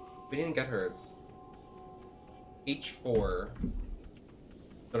 We didn't get hers. H4.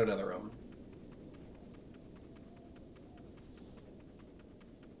 Not another realm.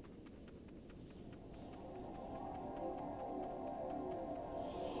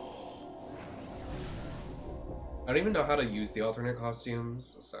 I don't even know how to use the alternate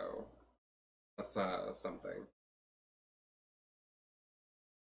costumes, so that's something.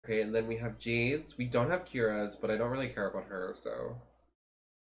 Okay, and then we have Jade's. We don't have Kira's, but I don't really care about her, so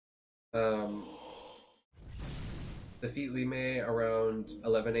defeat Li Mei around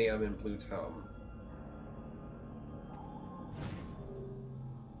 11 a.m. in Blue Town.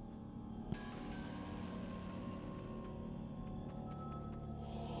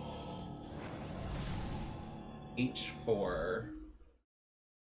 H4.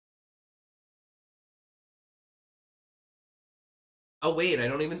 Oh wait, I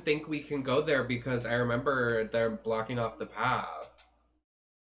don't even think we can go there because I remember they're blocking off the path.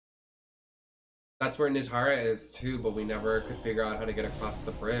 That's where Nitara is too, but we never could figure out how to get across the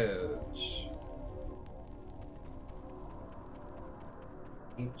bridge.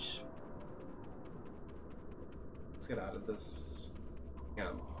 Let's get out of this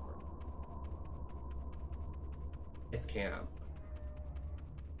camp. It's camp.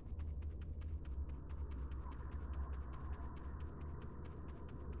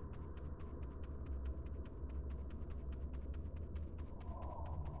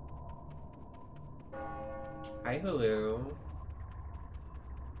 Hi, Hulu.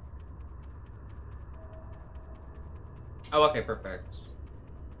 Oh, okay, perfect.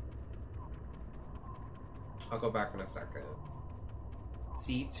 I'll go back in a second.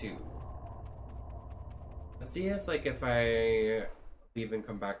 C2. Let's see if, like, if I leave and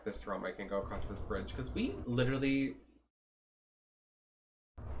come back this realm, I can go across this bridge. Because we literally...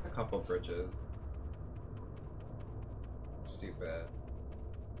 a couple bridges. Stupid.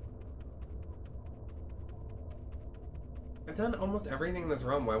 I've done almost everything in this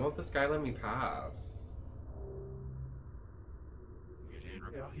realm. Why won't this guy let me pass?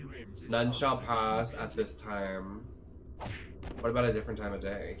 None shall pass at this time. What about a different time of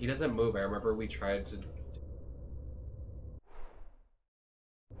day? He doesn't move. I remember we tried to... Is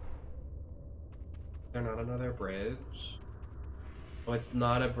there not another bridge? Oh, it's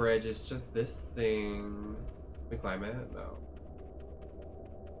not a bridge. It's just this thing. Can we climb it? No.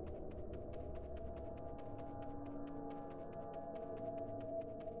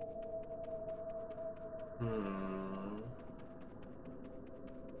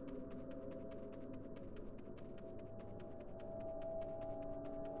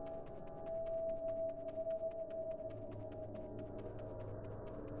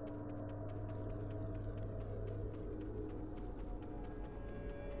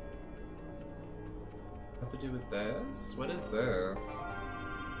 What to do with this? What is this?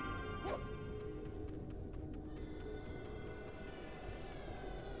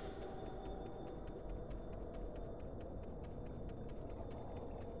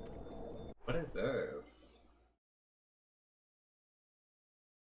 What is this?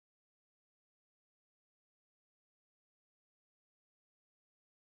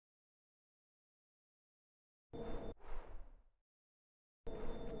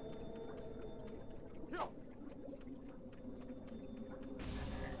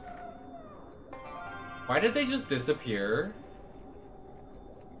 Why did they just disappear?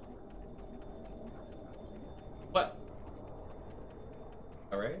 What?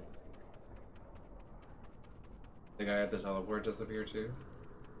 Alright. The guy at the teleport disappeared too?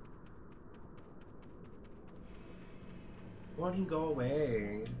 Why don't he go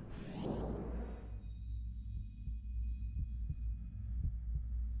away?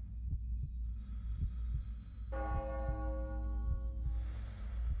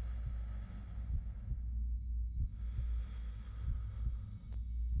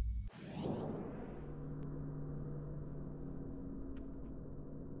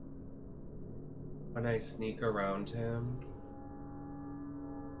 when I sneak around him.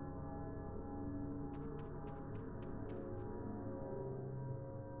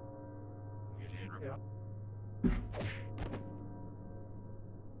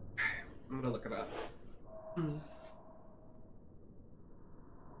 I'm gonna look it up.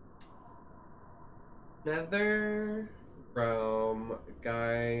 Nether Realm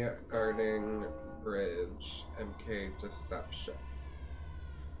guy guarding bridge MK deception.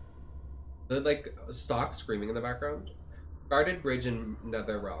 The like stock screaming in the background. Guarded bridge in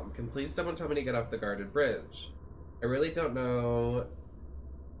Nether Realm. Can please someone tell me to get off the guarded bridge? I really don't know.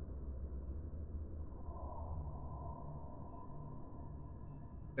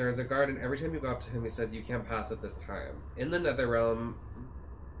 There is a guard, and every time you go up to him, he says you can't pass at this time. In the Nether Realm.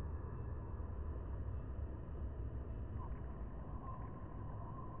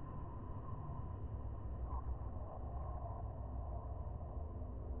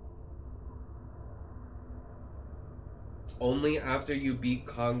 Only after you beat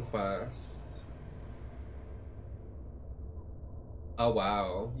Conquest. Oh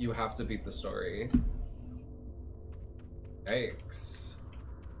wow, you have to beat the story. Yikes.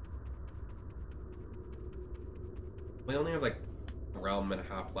 We only have like a realm and a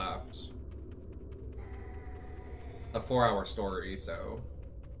half left. A 4-hour story, so.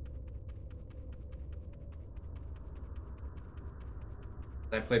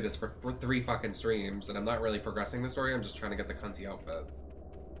 And I've played this for 3 fucking streams, and I'm not really progressing the story, I'm just trying to get the cunty outfits.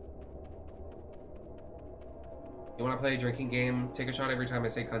 You wanna play a drinking game? Take a shot every time I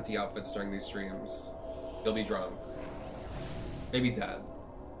say cunty outfits during these streams. You'll be drunk. Maybe dead.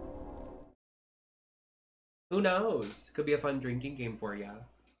 Who knows? Could be a fun drinking game for ya.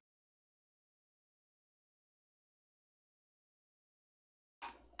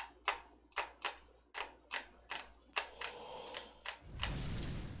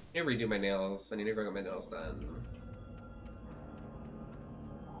 I need to redo my nails. I need to go get my nails done.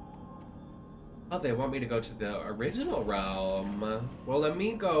 Oh, they want me to go to the original realm. Well, let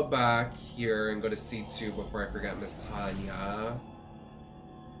me go back here and go to C2 before I forget Miss Tanya.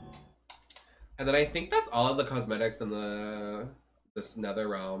 And then I think that's all of the cosmetics in this Nether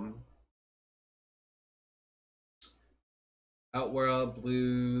realm. Outworld,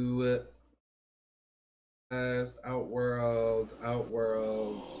 blue, test, outworld,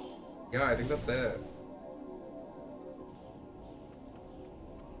 outworld. Yeah, I think that's it.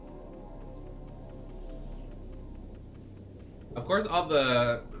 Of course, all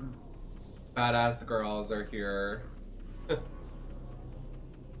the badass girls are here.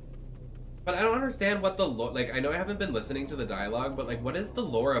 But I don't understand what the lore, like, I know I haven't been listening to the dialogue, but like, what is the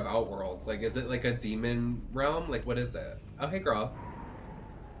lore of Outworld? Like, is it like a demon realm? Like, what is it? Oh, hey girl.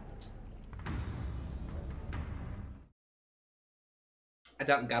 I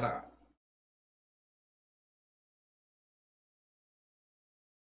don't get it.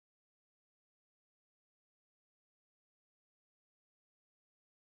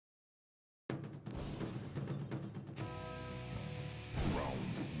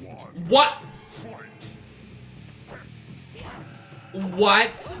 What?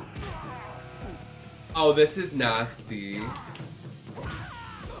 What? Oh, this is nasty.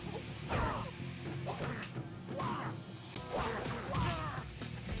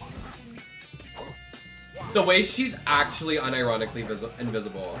 The way she's actually unironically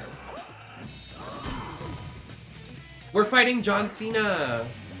invisible. We're fighting John Cena.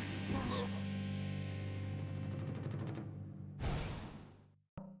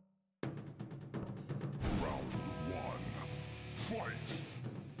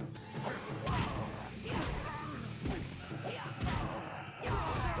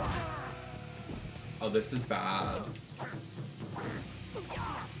 Oh, this is bad.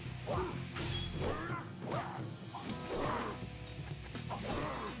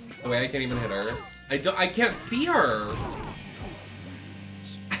 The way I can't even hit her. I can't see her.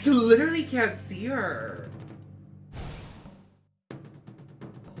 I literally can't see her.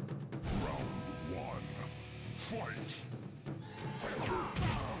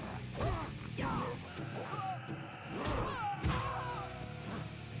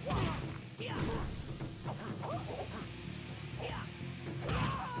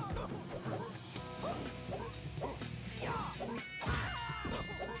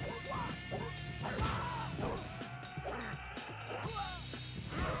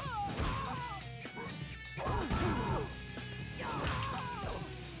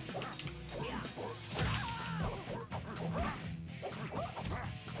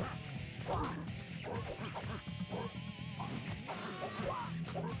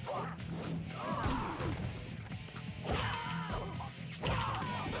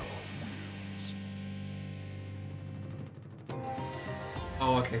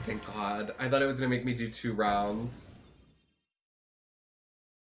 Okay, thank God. I thought it was gonna make me do 2 rounds.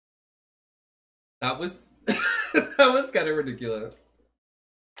 That was that was kind of ridiculous.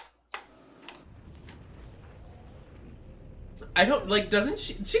 I don't like, doesn't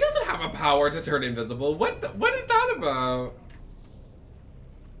she doesn't have a power to turn invisible. What is that about?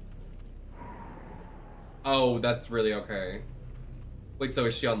 Oh, that's really okay. Wait, so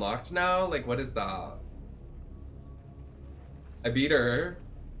is she unlocked now? Like, what is that? I beat her.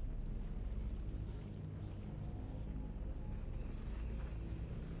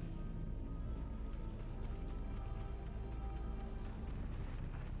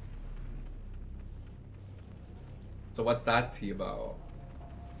 So what's that tea about?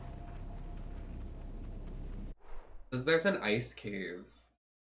 Because there's an ice cave.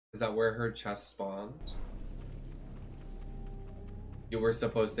 Is that where her chest spawned? You were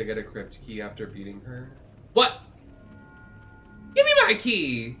supposed to get a crypt key after beating her? What? Give me my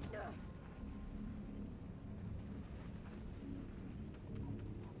key!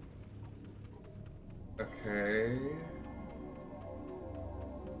 Okay.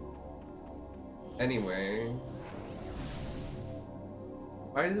 Anyway.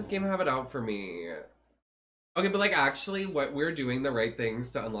 Why does this game have it out for me? Okay, but like actually what we're doing the right things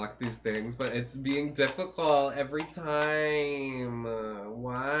to unlock these things, but it's being difficult every time.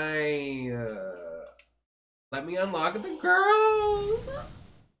 Why? Let me unlock the girls!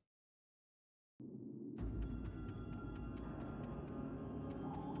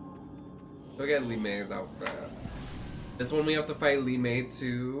 Look at Li Mei's outfit. This one we have to fight Li Mei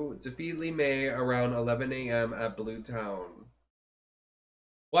to defeat Li Mei around 11 a.m. at Blue Town.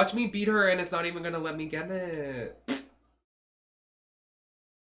 Watch me beat her and it's not even gonna let me get it.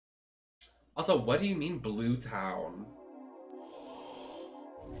 Also, what do you mean Blue Town?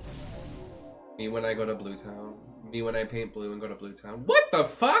 Me when I go to Blue Town. Me when I paint blue and go to Blue Town. What the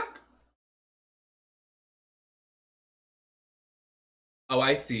fuck? Oh,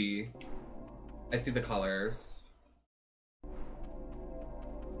 I see. I see the colors.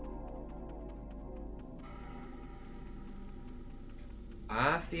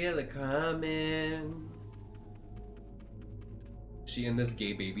 I feel it coming. She in this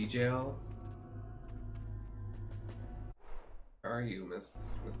gay baby jail? Where are you,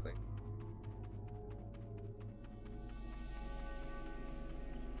 Miss Thing?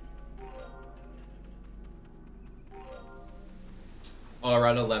 Oh,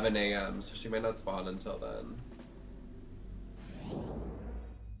 around 11 a.m., so she might not spawn until then.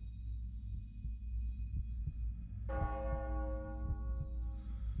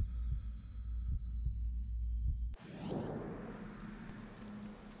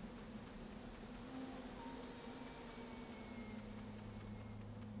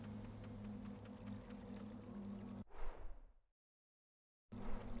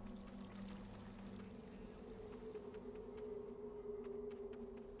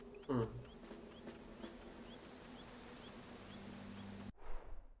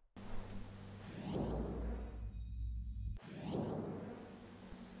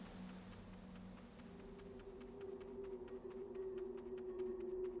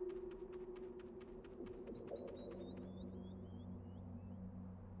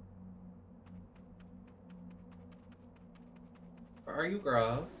 Where are you,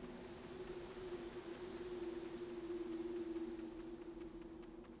 girl?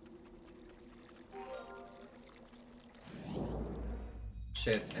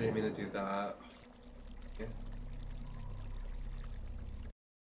 Shit, I didn't mean to do that. Yeah.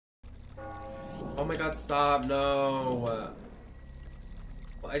 Oh my god, stop, no!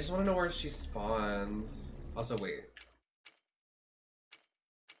 Well, I just want to know where she spawns. Also, wait.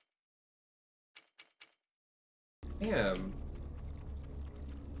 Damn.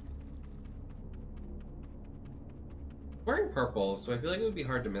 Wearing purple, so I feel like it would be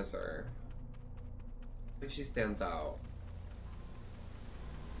hard to miss her. I think she stands out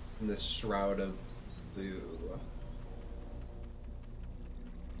in this shroud of blue.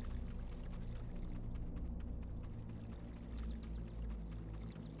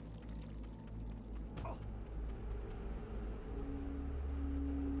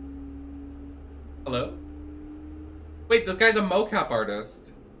 Hello? Wait, this guy's a mocap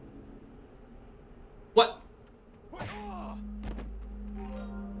artist. What?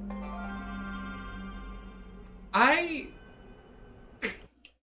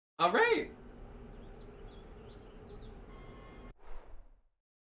 Alright.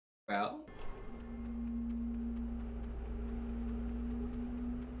 Well.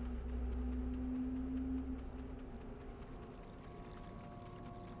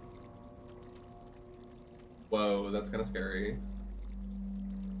 Whoa, that's kind of scary.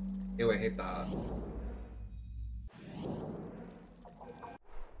 Ew, I hate that.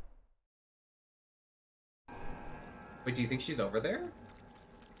 Wait, do you think she's over there?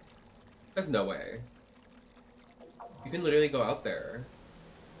 There's no way. You can literally go out there.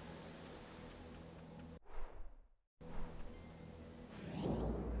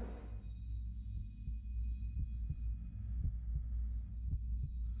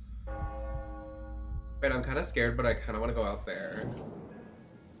 Wait, I'm kind of scared, but I kind of want to go out there.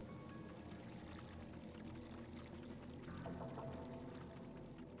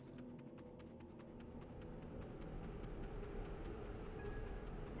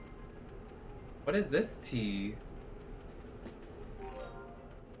 What is this tea?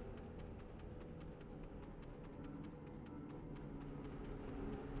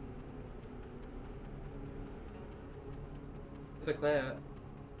 The clan.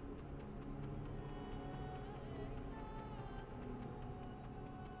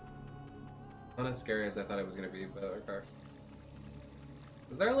 Not as scary as I thought it was gonna be, but okay.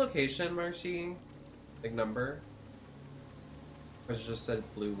 Is there a location, Marshy? Like number? Or it just said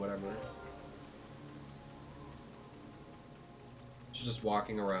blue, whatever. She's just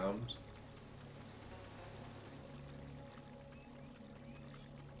walking around.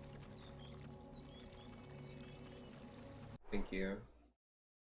 Thank you.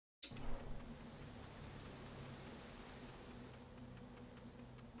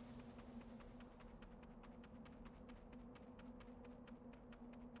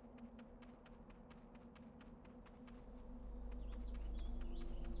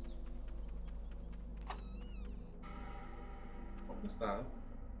 What was that?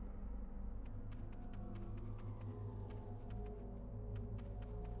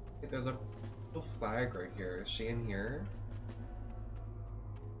 Wait, there's a little flag right here. Is she in here?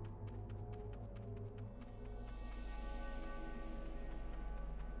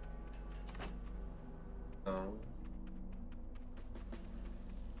 No.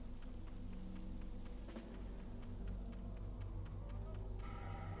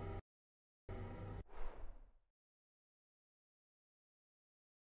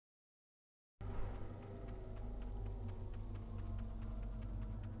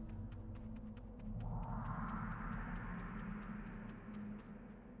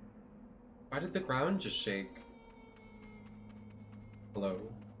 Why did the ground just shake? Hello?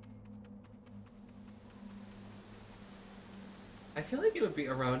 I feel like it would be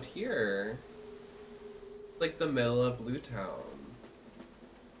around here. Like the middle of Blue Town.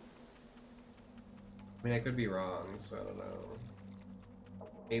 I mean, I could be wrong, so I don't know.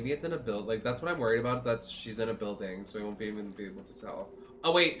 Maybe it's in a build. Like, that's what I'm worried about, that she's in a building, so I won't even be able to tell.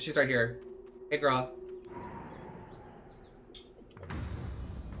 Oh wait, she's right here. Hey girl.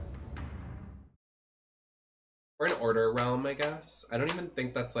 We're in Order Realm, I guess. I don't even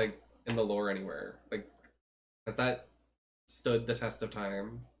think that's like in the lore anywhere. Like, has that stood the test of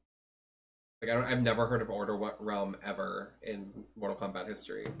time? Like, I've never heard of Order Realm ever in Mortal Kombat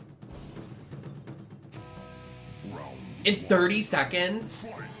history. In 30 seconds?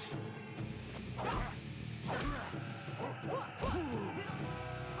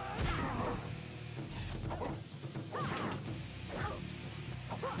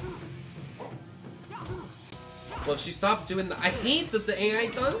 Well, if she stops doing that, I hate that the AI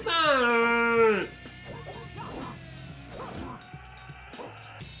does that.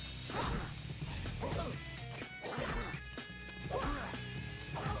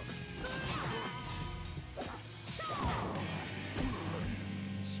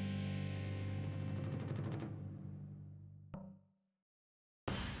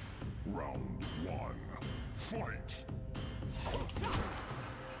 Round one, fight!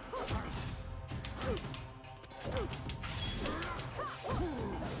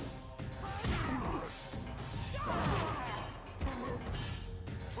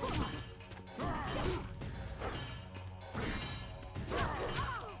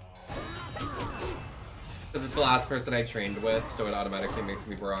 Because it's the last person I trained with, so it automatically makes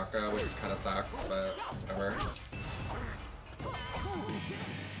me Baraka, which kind of sucks, but whatever.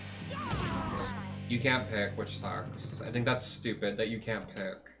 You can't pick, which sucks. I think that's stupid that you can't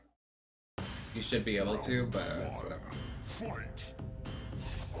pick. You should be able to, but it's whatever.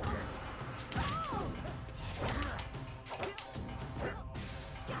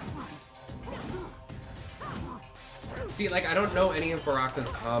 See, like, I don't know any of Baraka's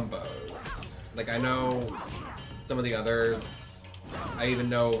combos. Like, I know some of the others. I even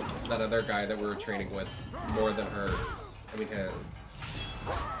know that other guy that we were training with more than hers. I mean, his.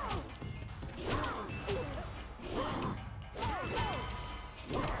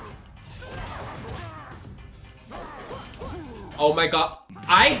 Oh my god.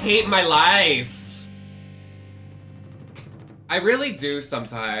 I hate my life. I really do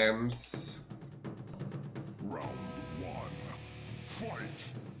sometimes. Round one. Fight.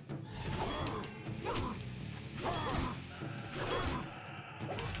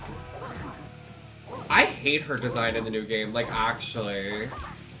 I hate her design in the new game, like, actually.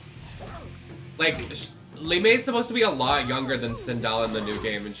 Like, Li Mei is supposed to be a lot younger than Sindel in the new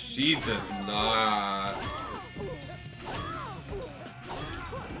game, and she does not.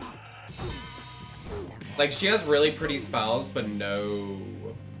 Like, she has really pretty spells, but no.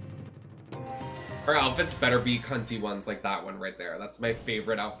 Her outfits better be cunty ones like that one right there. That's my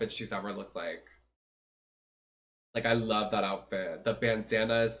favorite outfit she's ever looked like. Like, I love that outfit. The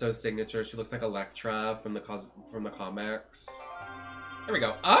bandana is so signature. She looks like Electra from the comics. There we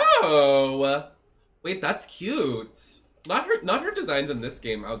go. Oh! Wait, that's cute. Not her designs in this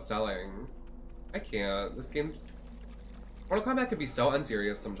game outselling. I can't. This game... Mortal Kombat can be so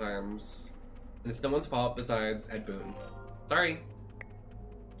unserious sometimes. And it's no one's fault besides Ed Boon. Sorry.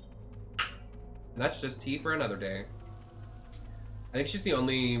 And that's just tea for another day. I think she's the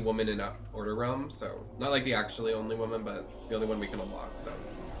only woman in Order Realm, so... Not like the actually only woman, but the only one we can unlock, so...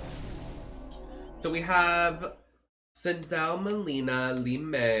 So we have... Sindel, Melina, Li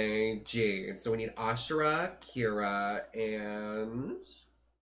Mei, Jade. So we need Ashura, Kira, and...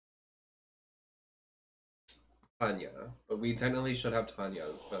 Tanya. But we technically should have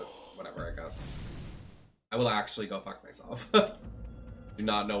Tanya's, but whatever, I guess. I will actually go fuck myself. Do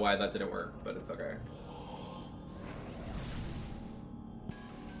not know why that didn't work, but it's okay.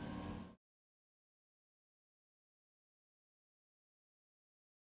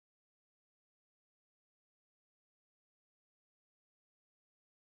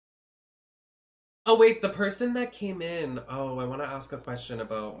 Oh wait, the person that came in. Oh, I want to ask a question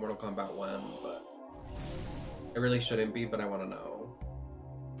about Mortal Kombat 1, but I really shouldn't be, but I want to know.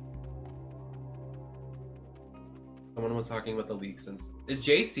 Someone was talking about the leaks and stuff. Is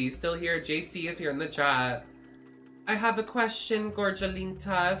JC still here? JC, if you're in the chat. I have a question,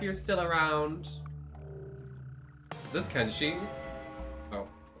 Gorgelinta, if you're still around. Is this Kenshi? Oh.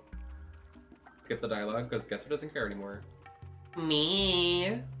 Skip the dialogue, because guess who doesn't care anymore?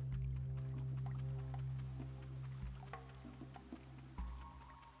 Me.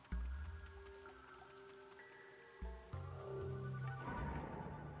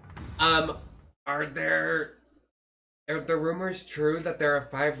 Are the rumors true that there are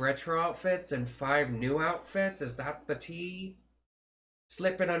 5 retro outfits and 5 new outfits? Is that the tea?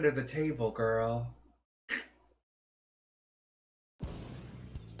 Slip it under the table, girl.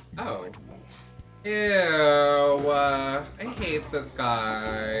 Oh. Ew, I hate this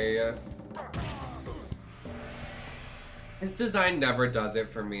guy. His design never does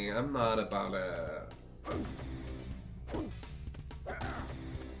it for me. I'm not about it.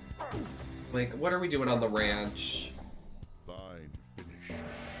 Like, what are we doing on the ranch? Fine finish.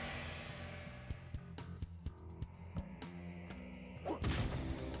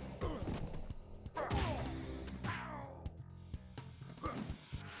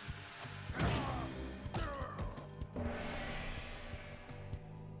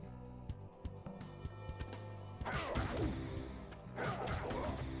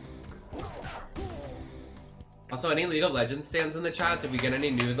 Also, any League of Legends stands in the chat? Did we get any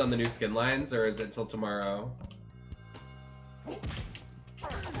news on the new skin lines, or is it till tomorrow?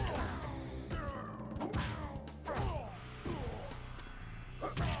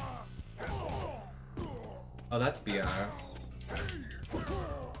 Oh, that's BS.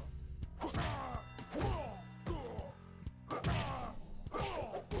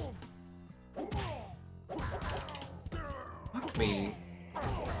 Fuck me.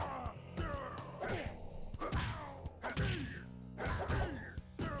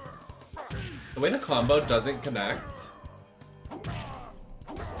 The way the combo doesn't connect.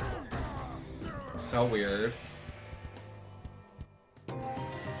 So weird.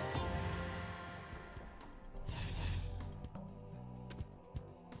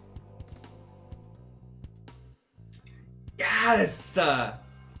 Yes!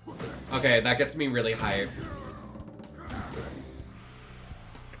 Okay, that gets me really hyped.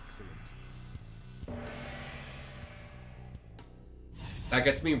 That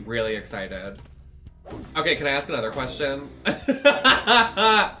gets me really excited. Okay, can I ask another question?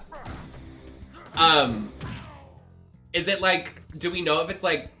 Is it like, do we know if it's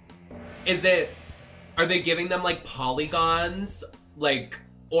like, are they giving them like polygons? Like,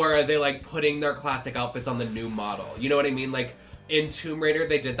 or are they like putting their classic outfits on the new model? You know what I mean? Like in Tomb Raider,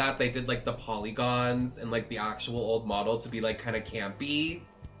 they did that. They did like the polygons and like the actual old model to be like kind of campy.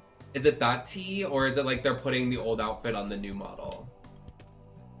 Is it that tea, or is it like they're putting the old outfit on the new model?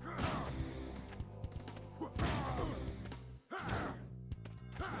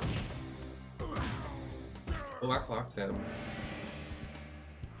 Oh, I clocked him.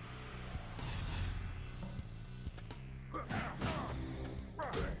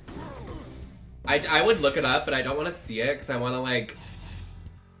 I would look it up, but I don't want to see it because I want to like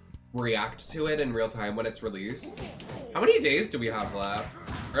react to it in real time when it's released. How many days do we have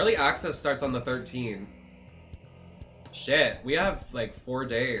left? Early access starts on the 13th. Shit, we have like 4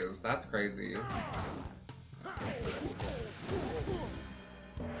 days. That's crazy.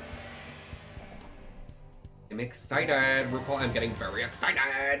 I'm excited, RuPaul. I'm getting very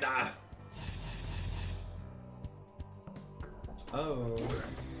excited. Oh.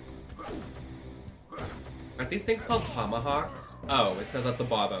 Aren't these things called tomahawks? Oh, it says at the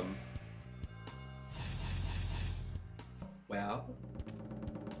bottom. Well.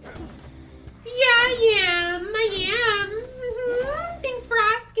 Yeah, I am. Thanks for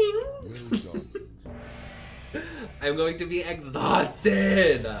asking. I'm going to be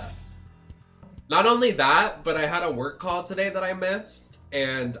exhausted. Not only that, but I had a work call today that I missed,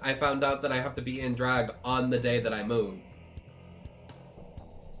 and I found out that I have to be in drag on the day that I move.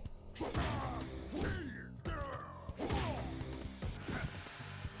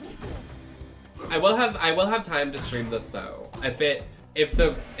 I will have time to stream this though. If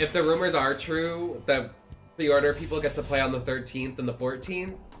the rumors are true that the order people get to play on the 13th and the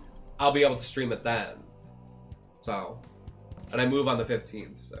 14th, I'll be able to stream it then. So, and I move on the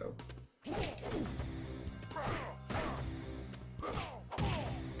 15th, so.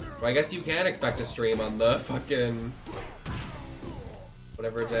 Well, I guess you can expect a stream on the fucking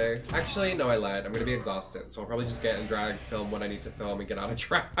whatever day. Actually, no, I lied. I'm gonna be exhausted, so I'll probably just get in drag, film what I need to film, and get out of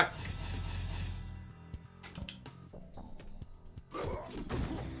drag.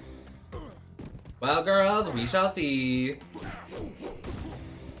 Well, girls, we shall see.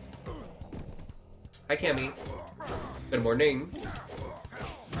 Hi, Cammy. Good morning.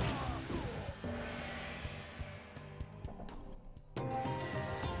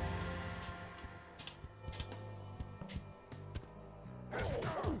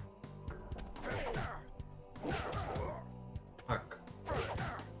 Fuck.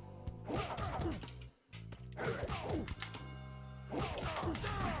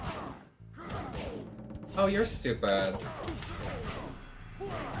 Oh, you're stupid.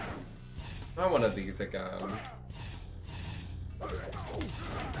 Not one of these again.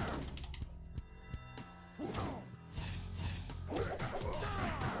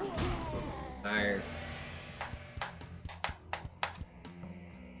 Nice.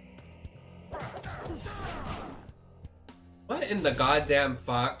 What in the goddamn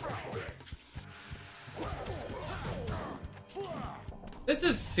fuck? This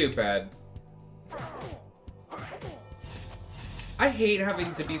is stupid. I hate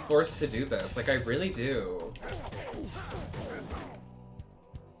having to be forced to do this. Like, I really do.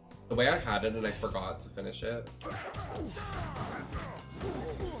 The way I had it and I forgot to finish it.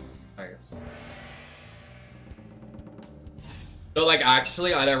 Nice. No, like,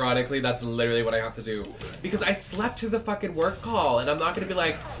 actually, unironically, that's literally what I have to do. Because I slept through the fucking work call, and I'm not gonna be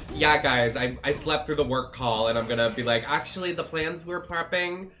like, yeah, guys, I slept through the work call, and I'm gonna be like, actually, the plans we're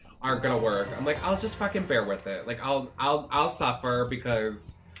prepping aren't gonna work. I'm like, I'll just fucking bear with it. Like, I'll suffer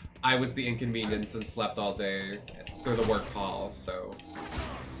because I was the inconvenience and slept all day through the work call, so.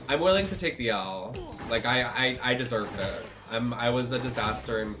 I'm willing to take the L. Like, I deserved it. I was a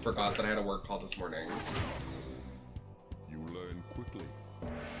disaster and forgot that I had a work call this morning. Quickly.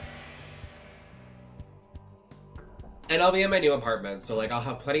 And I'll be in my new apartment, so like I'll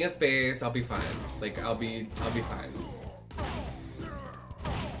have plenty of space, I'll be fine. Like I'll be fine.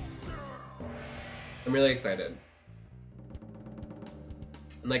 I'm really excited.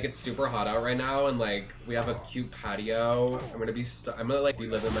 And like it's super hot out right now, and like we have a cute patio. I'm gonna like be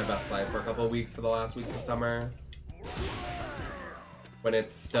living my best life for a couple of weeks for the last weeks of summer. When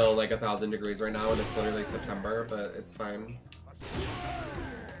it's still like 1,000 degrees right now and it's literally September, but it's fine.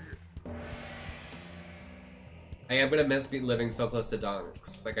 I am gonna miss living so close to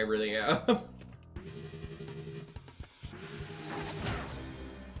Dunks. Like, I really am.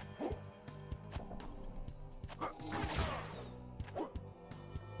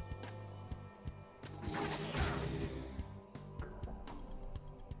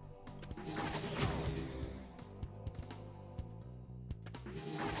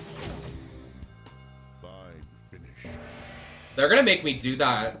 They're gonna make me do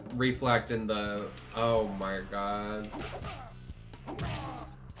that reflect in the... Oh my god.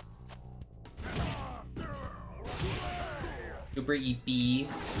 Super EP.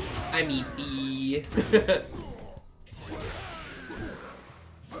 I'm EP.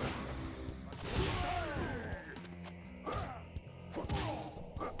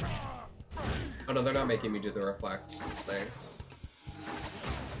 Oh no, they're not making me do the reflect. It's nice.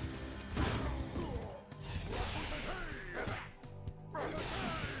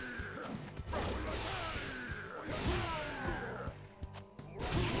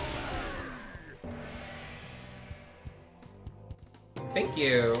 Thank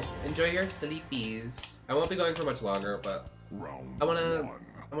you. Enjoy your sleepies. I won't be going for much longer, but I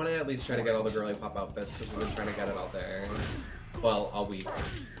wanna at least try to get all the girly pop outfits because we've been trying to get it all day. Well, all week.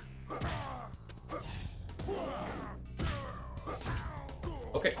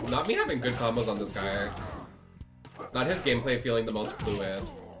 Okay, not me having good combos on this guy. Not his gameplay feeling the most fluid.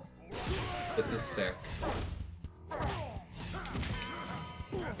 This is sick.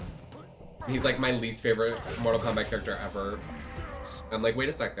 He's like my least favorite Mortal Kombat character ever. I'm like, wait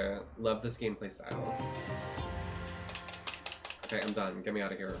a second. Love this gameplay style. Okay, I'm done. Get me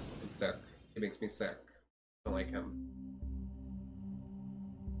out of here. I'm sick. He makes me sick. Don't like him.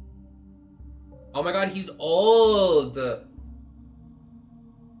 Oh my god, he's old!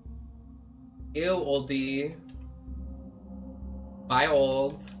 Ew, oldie. Bye,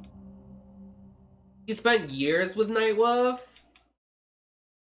 old. He spent years with Nightwolf?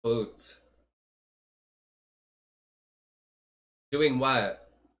 Boot. Doing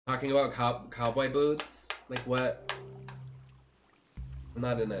what? Talking about cowboy boots? Like what? I'm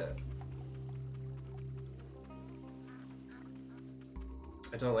not in it.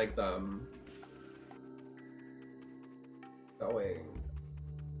 I don't like them. Going.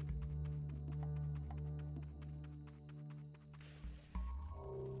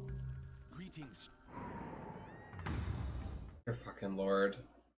 Greetings. Your fucking lord.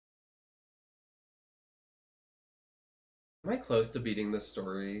 Am I close to beating this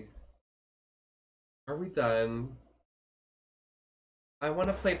story? Are we done? I want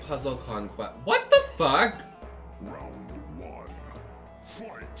to play Puzzle Conquest. What the fuck? Round one.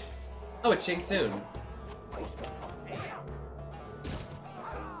 Fight. Oh, it's Shang Tsung.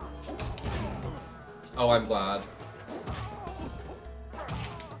 Oh, I'm glad.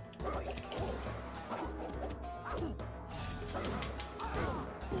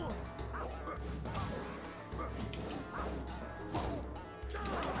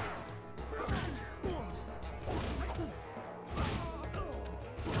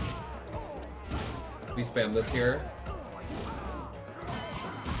 We spam this here.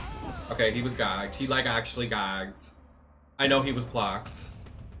 Okay, he was gagged. He like actually gagged. I know he was blocked.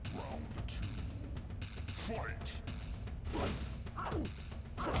 Round two. Fight.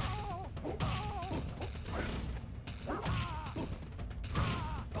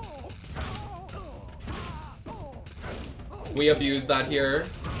 We abused that here.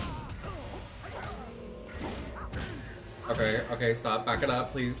 Okay, okay, stop. Back it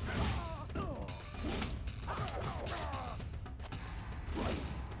up, please.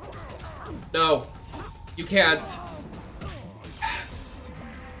 No, you can't. Yes.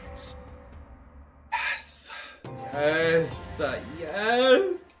 Yes. Yes.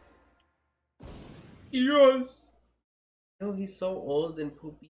 Yes. Yes. Oh, he's so old and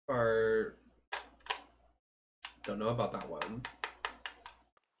poopy fart. Don't know about that one.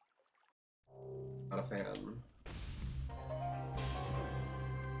 Not a fan.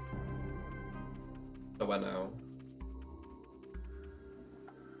 So what now?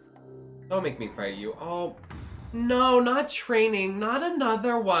 Don't make me fight you. Oh, no, not training. Not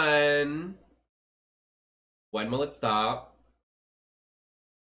another one. When will it stop?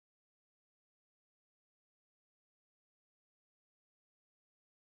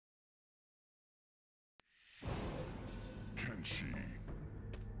 Can she?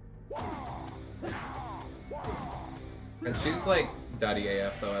 And she's like daddy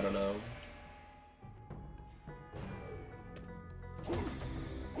AF though, I don't know.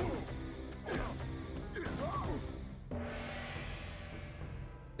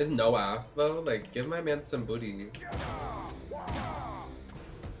 Is no ass though? Like, give my man some booty.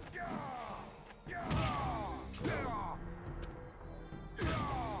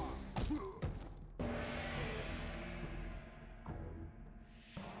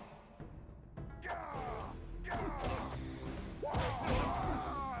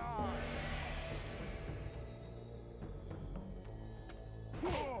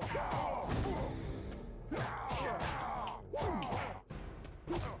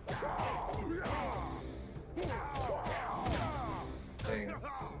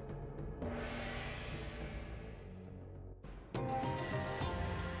 Thanks.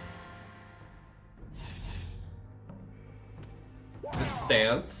 This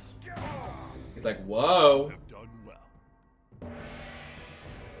stance. He's like, whoa. Have done well.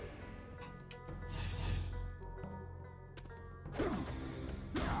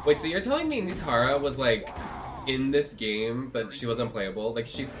 Wait, so you're telling me Nitara was like in this game, but she wasn't playable? Like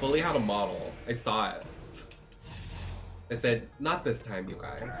she fully had a model. I saw it. I said, not this time, you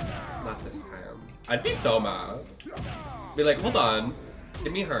guys. Not this time. I'd be so mad. Be like, hold on.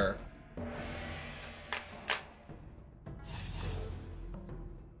 Give me her.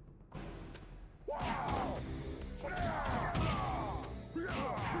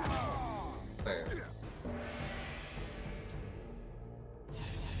 Nice.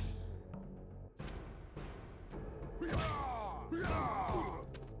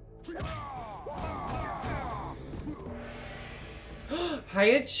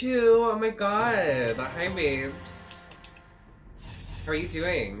 Hi, Chu. Oh my god. Hi, babes. How are you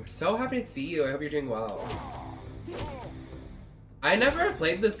doing? So happy to see you. I hope you're doing well. I never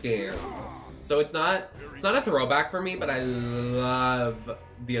played this game, so it's not a throwback for me, but I love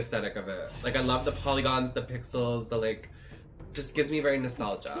the aesthetic of it. Like, I love the polygons, the pixels, the like, just gives me very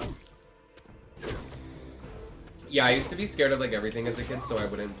nostalgia. Yeah, I used to be scared of like everything as a kid, so I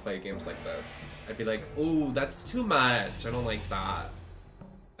wouldn't play games like this. I'd be like, ooh, that's too much. I don't like that.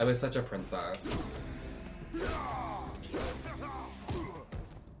 I was such a princess.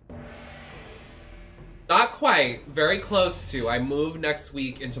 Not quite. Very close to. I move next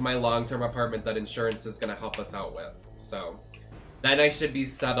week into my long-term apartment that insurance is gonna help us out with. So then I should be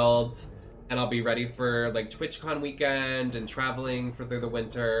settled and I'll be ready for like TwitchCon weekend and traveling for through the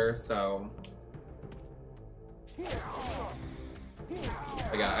winter, so.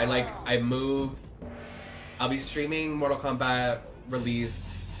 But yeah, I move. I'll be streaming Mortal Kombat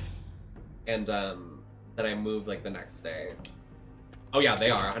release and then I move like the next day. Oh yeah,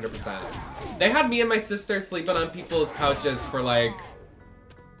 they are 100%. They had me and my sister sleeping on people's couches for like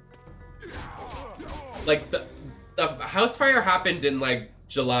the house fire happened in like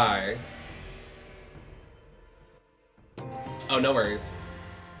July. Oh, no worries.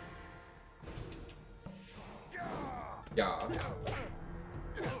 Yeah.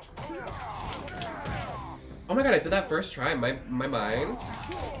 Oh my god, I did that first try. My mind.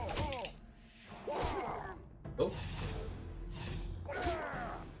 Oh.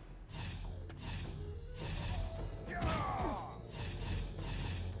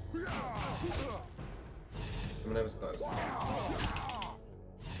 When I was close.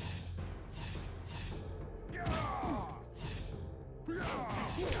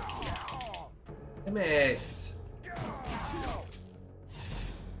 Damn it.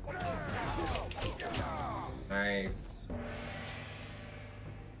 Nice.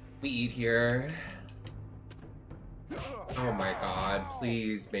 We eat here. Oh my god,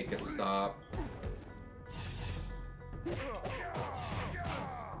 please make it stop.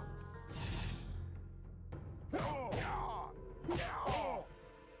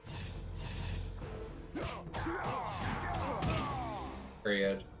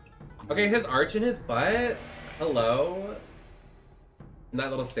 Period. Okay, his arch in his butt? Hello? In that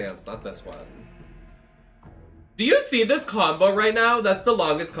little stance, not this one. Do you see this combo right now? That's the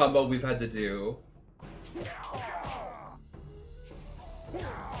longest combo we've had to do.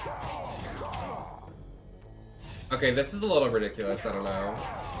 Okay, this is a little ridiculous, I don't know.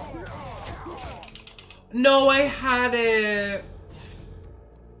 No, I had it!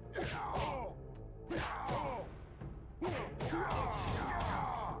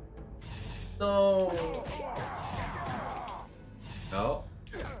 No. No.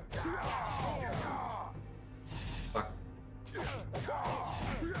 Fuck.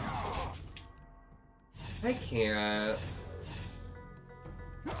 I can't.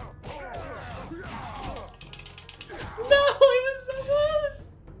 No, he was so close.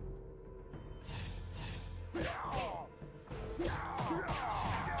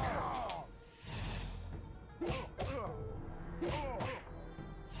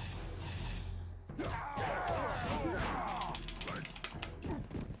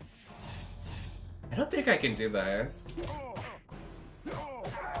 I don't think I can do this.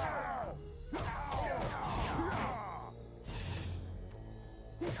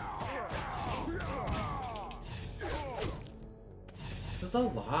 This is a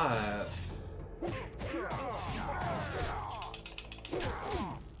lot.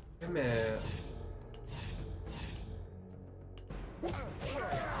 Damn it.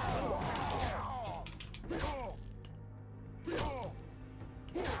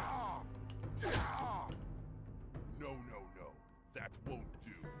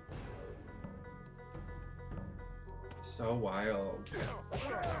 So wild.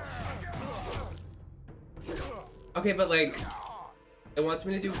 Okay, but like, it wants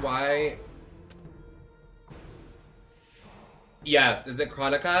me to do Y. Yes, is it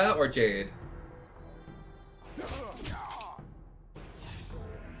Chronica or Jade?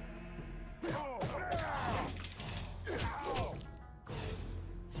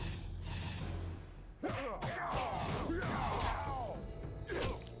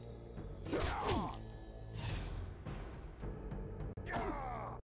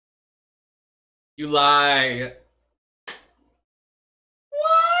 You lie.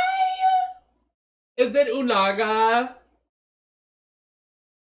 Why? Is it Unaga?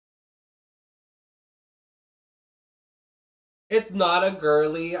 It's not a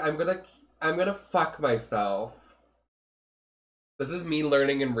girly. I'm gonna fuck myself. This is me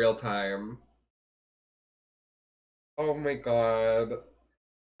learning in real time. Oh my god.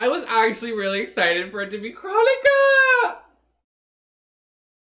 I was actually really excited for it to be Kronika!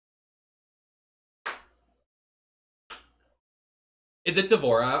 Is it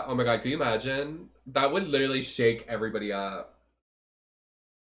Devora? Oh my god, can you imagine? That would literally shake everybody up.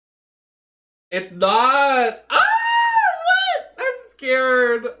 It's not! Ah! What? I'm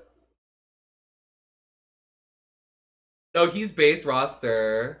scared. No, he's base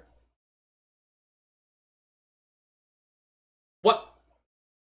roster. What?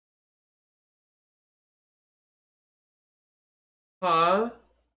 Huh?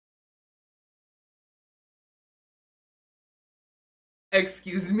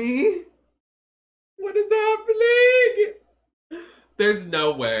 Excuse me? What is happening? There's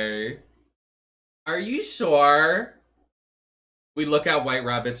no way. Are you sure? We look at White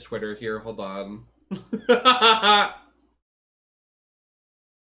Rabbit's Twitter here. Hold on.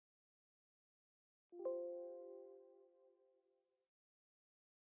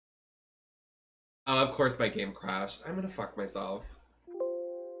 Oh, of course my game crashed. I'm gonna fuck myself.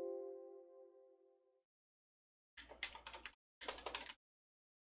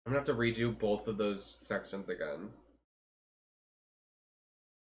 I'm gonna have to redo both of those sections again.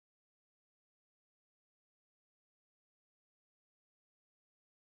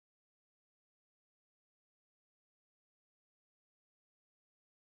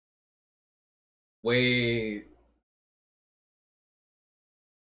 Wait.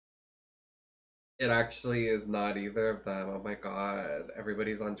 It actually is not either of them. Oh my god.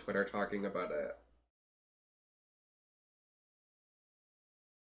 Everybody's on Twitter talking about it.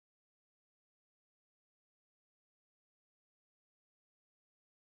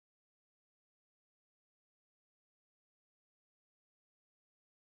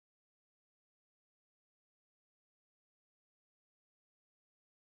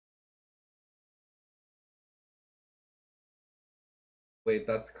 Wait,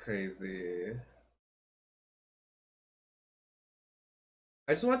 that's crazy.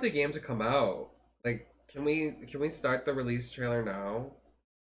 I just want the game to come out. Like, can we start the release trailer now?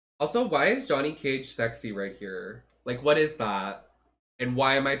 Also, why is Johnny Cage sexy right here? Like, what is that? And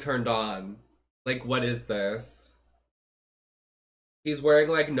why am I turned on? Like, what is this? He's wearing,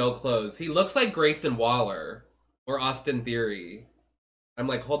 like, no clothes. He looks like Grayson Waller. Or Austin Theory. I'm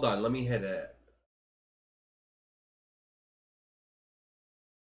like, hold on, let me hit it.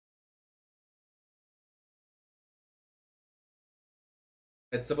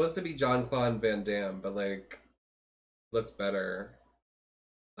 It's supposed to be Jean-Claude Van Damme, but, like, looks better.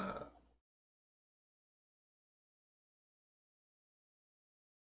 That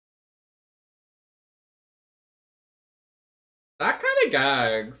kind of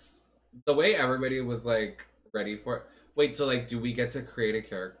gags. The way everybody was, like, ready for it. Wait, so, like, do we get to create a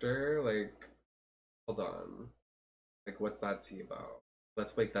character? Like, hold on. Like, what's that tea about?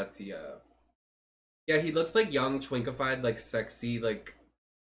 Let's wake that tea up. Yeah, he looks like young, twinkified, like, sexy, like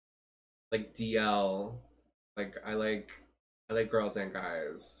DL. Like, I like girls and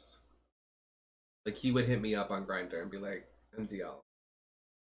guys. Like, he would hit me up on Grindr and be like, I'm DL.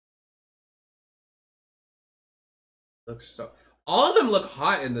 Looks so... All of them look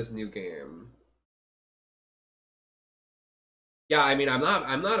hot in this new game. Yeah, I mean, I'm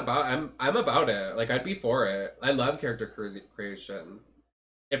about it. Like, I'd be for it. I love character creation.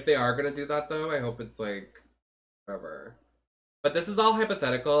 If they are gonna do that, though, I hope it's, like, whatever. But this is all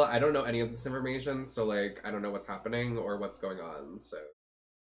hypothetical. I don't know any of this information, so, like, I don't know what's happening or what's going on, so.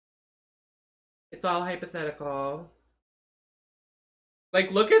 It's all hypothetical. Like,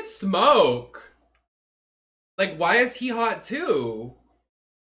 look at Smoke! Like, why is he hot, too?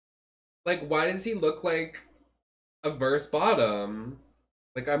 Like, why does he look like a verse bottom?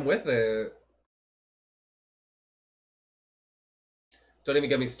 Like, I'm with it. Don't even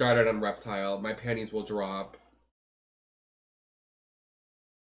get me started on Reptile. My panties will drop.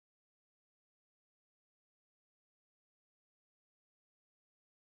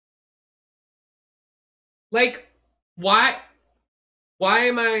 Like, why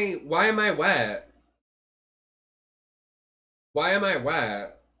am I wet? Why am I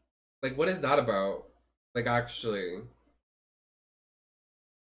wet? Like, what is that about? Like, actually.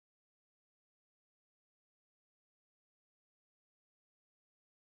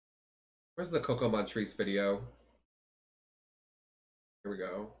 Where's the Coco Montrese video? Here we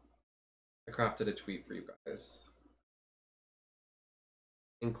go. I crafted a tweet for you guys.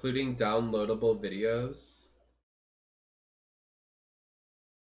 Including downloadable videos.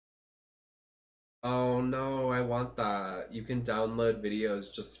 Oh no, I want that. You can download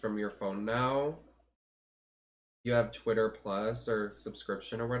videos just from your phone now. You have Twitter Plus or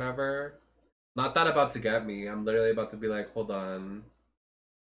subscription or whatever. Not that about to get me. I'm literally about to be like, hold on.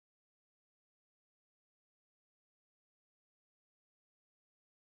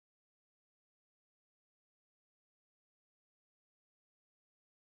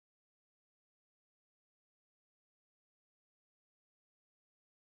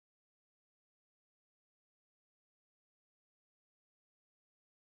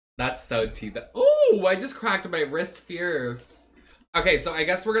 That's so tea. Ooh, I just cracked my wrist fierce. Okay, so I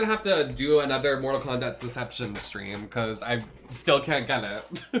guess we're gonna have to do another Mortal Kombat Deception stream because I still can't get it.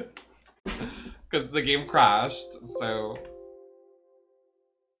 Because the game crashed, so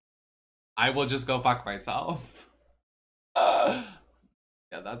I will just go fuck myself. Yeah,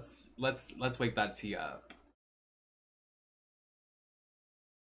 let's wake that tea up.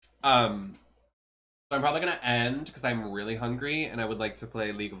 So I'm probably gonna end because I'm really hungry and I would like to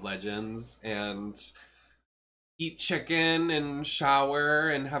play League of Legends and eat chicken and shower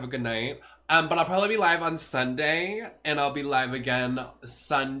and have a good night. But I'll probably be live on Sunday and I'll be live again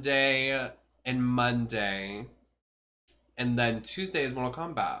Sunday and Monday. And then Tuesday is Mortal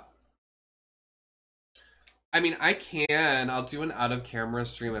Kombat. I mean, I'll do an out of camera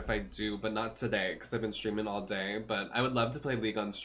stream if I do, but not today because I've been streaming all day. But I would love to play League on stream.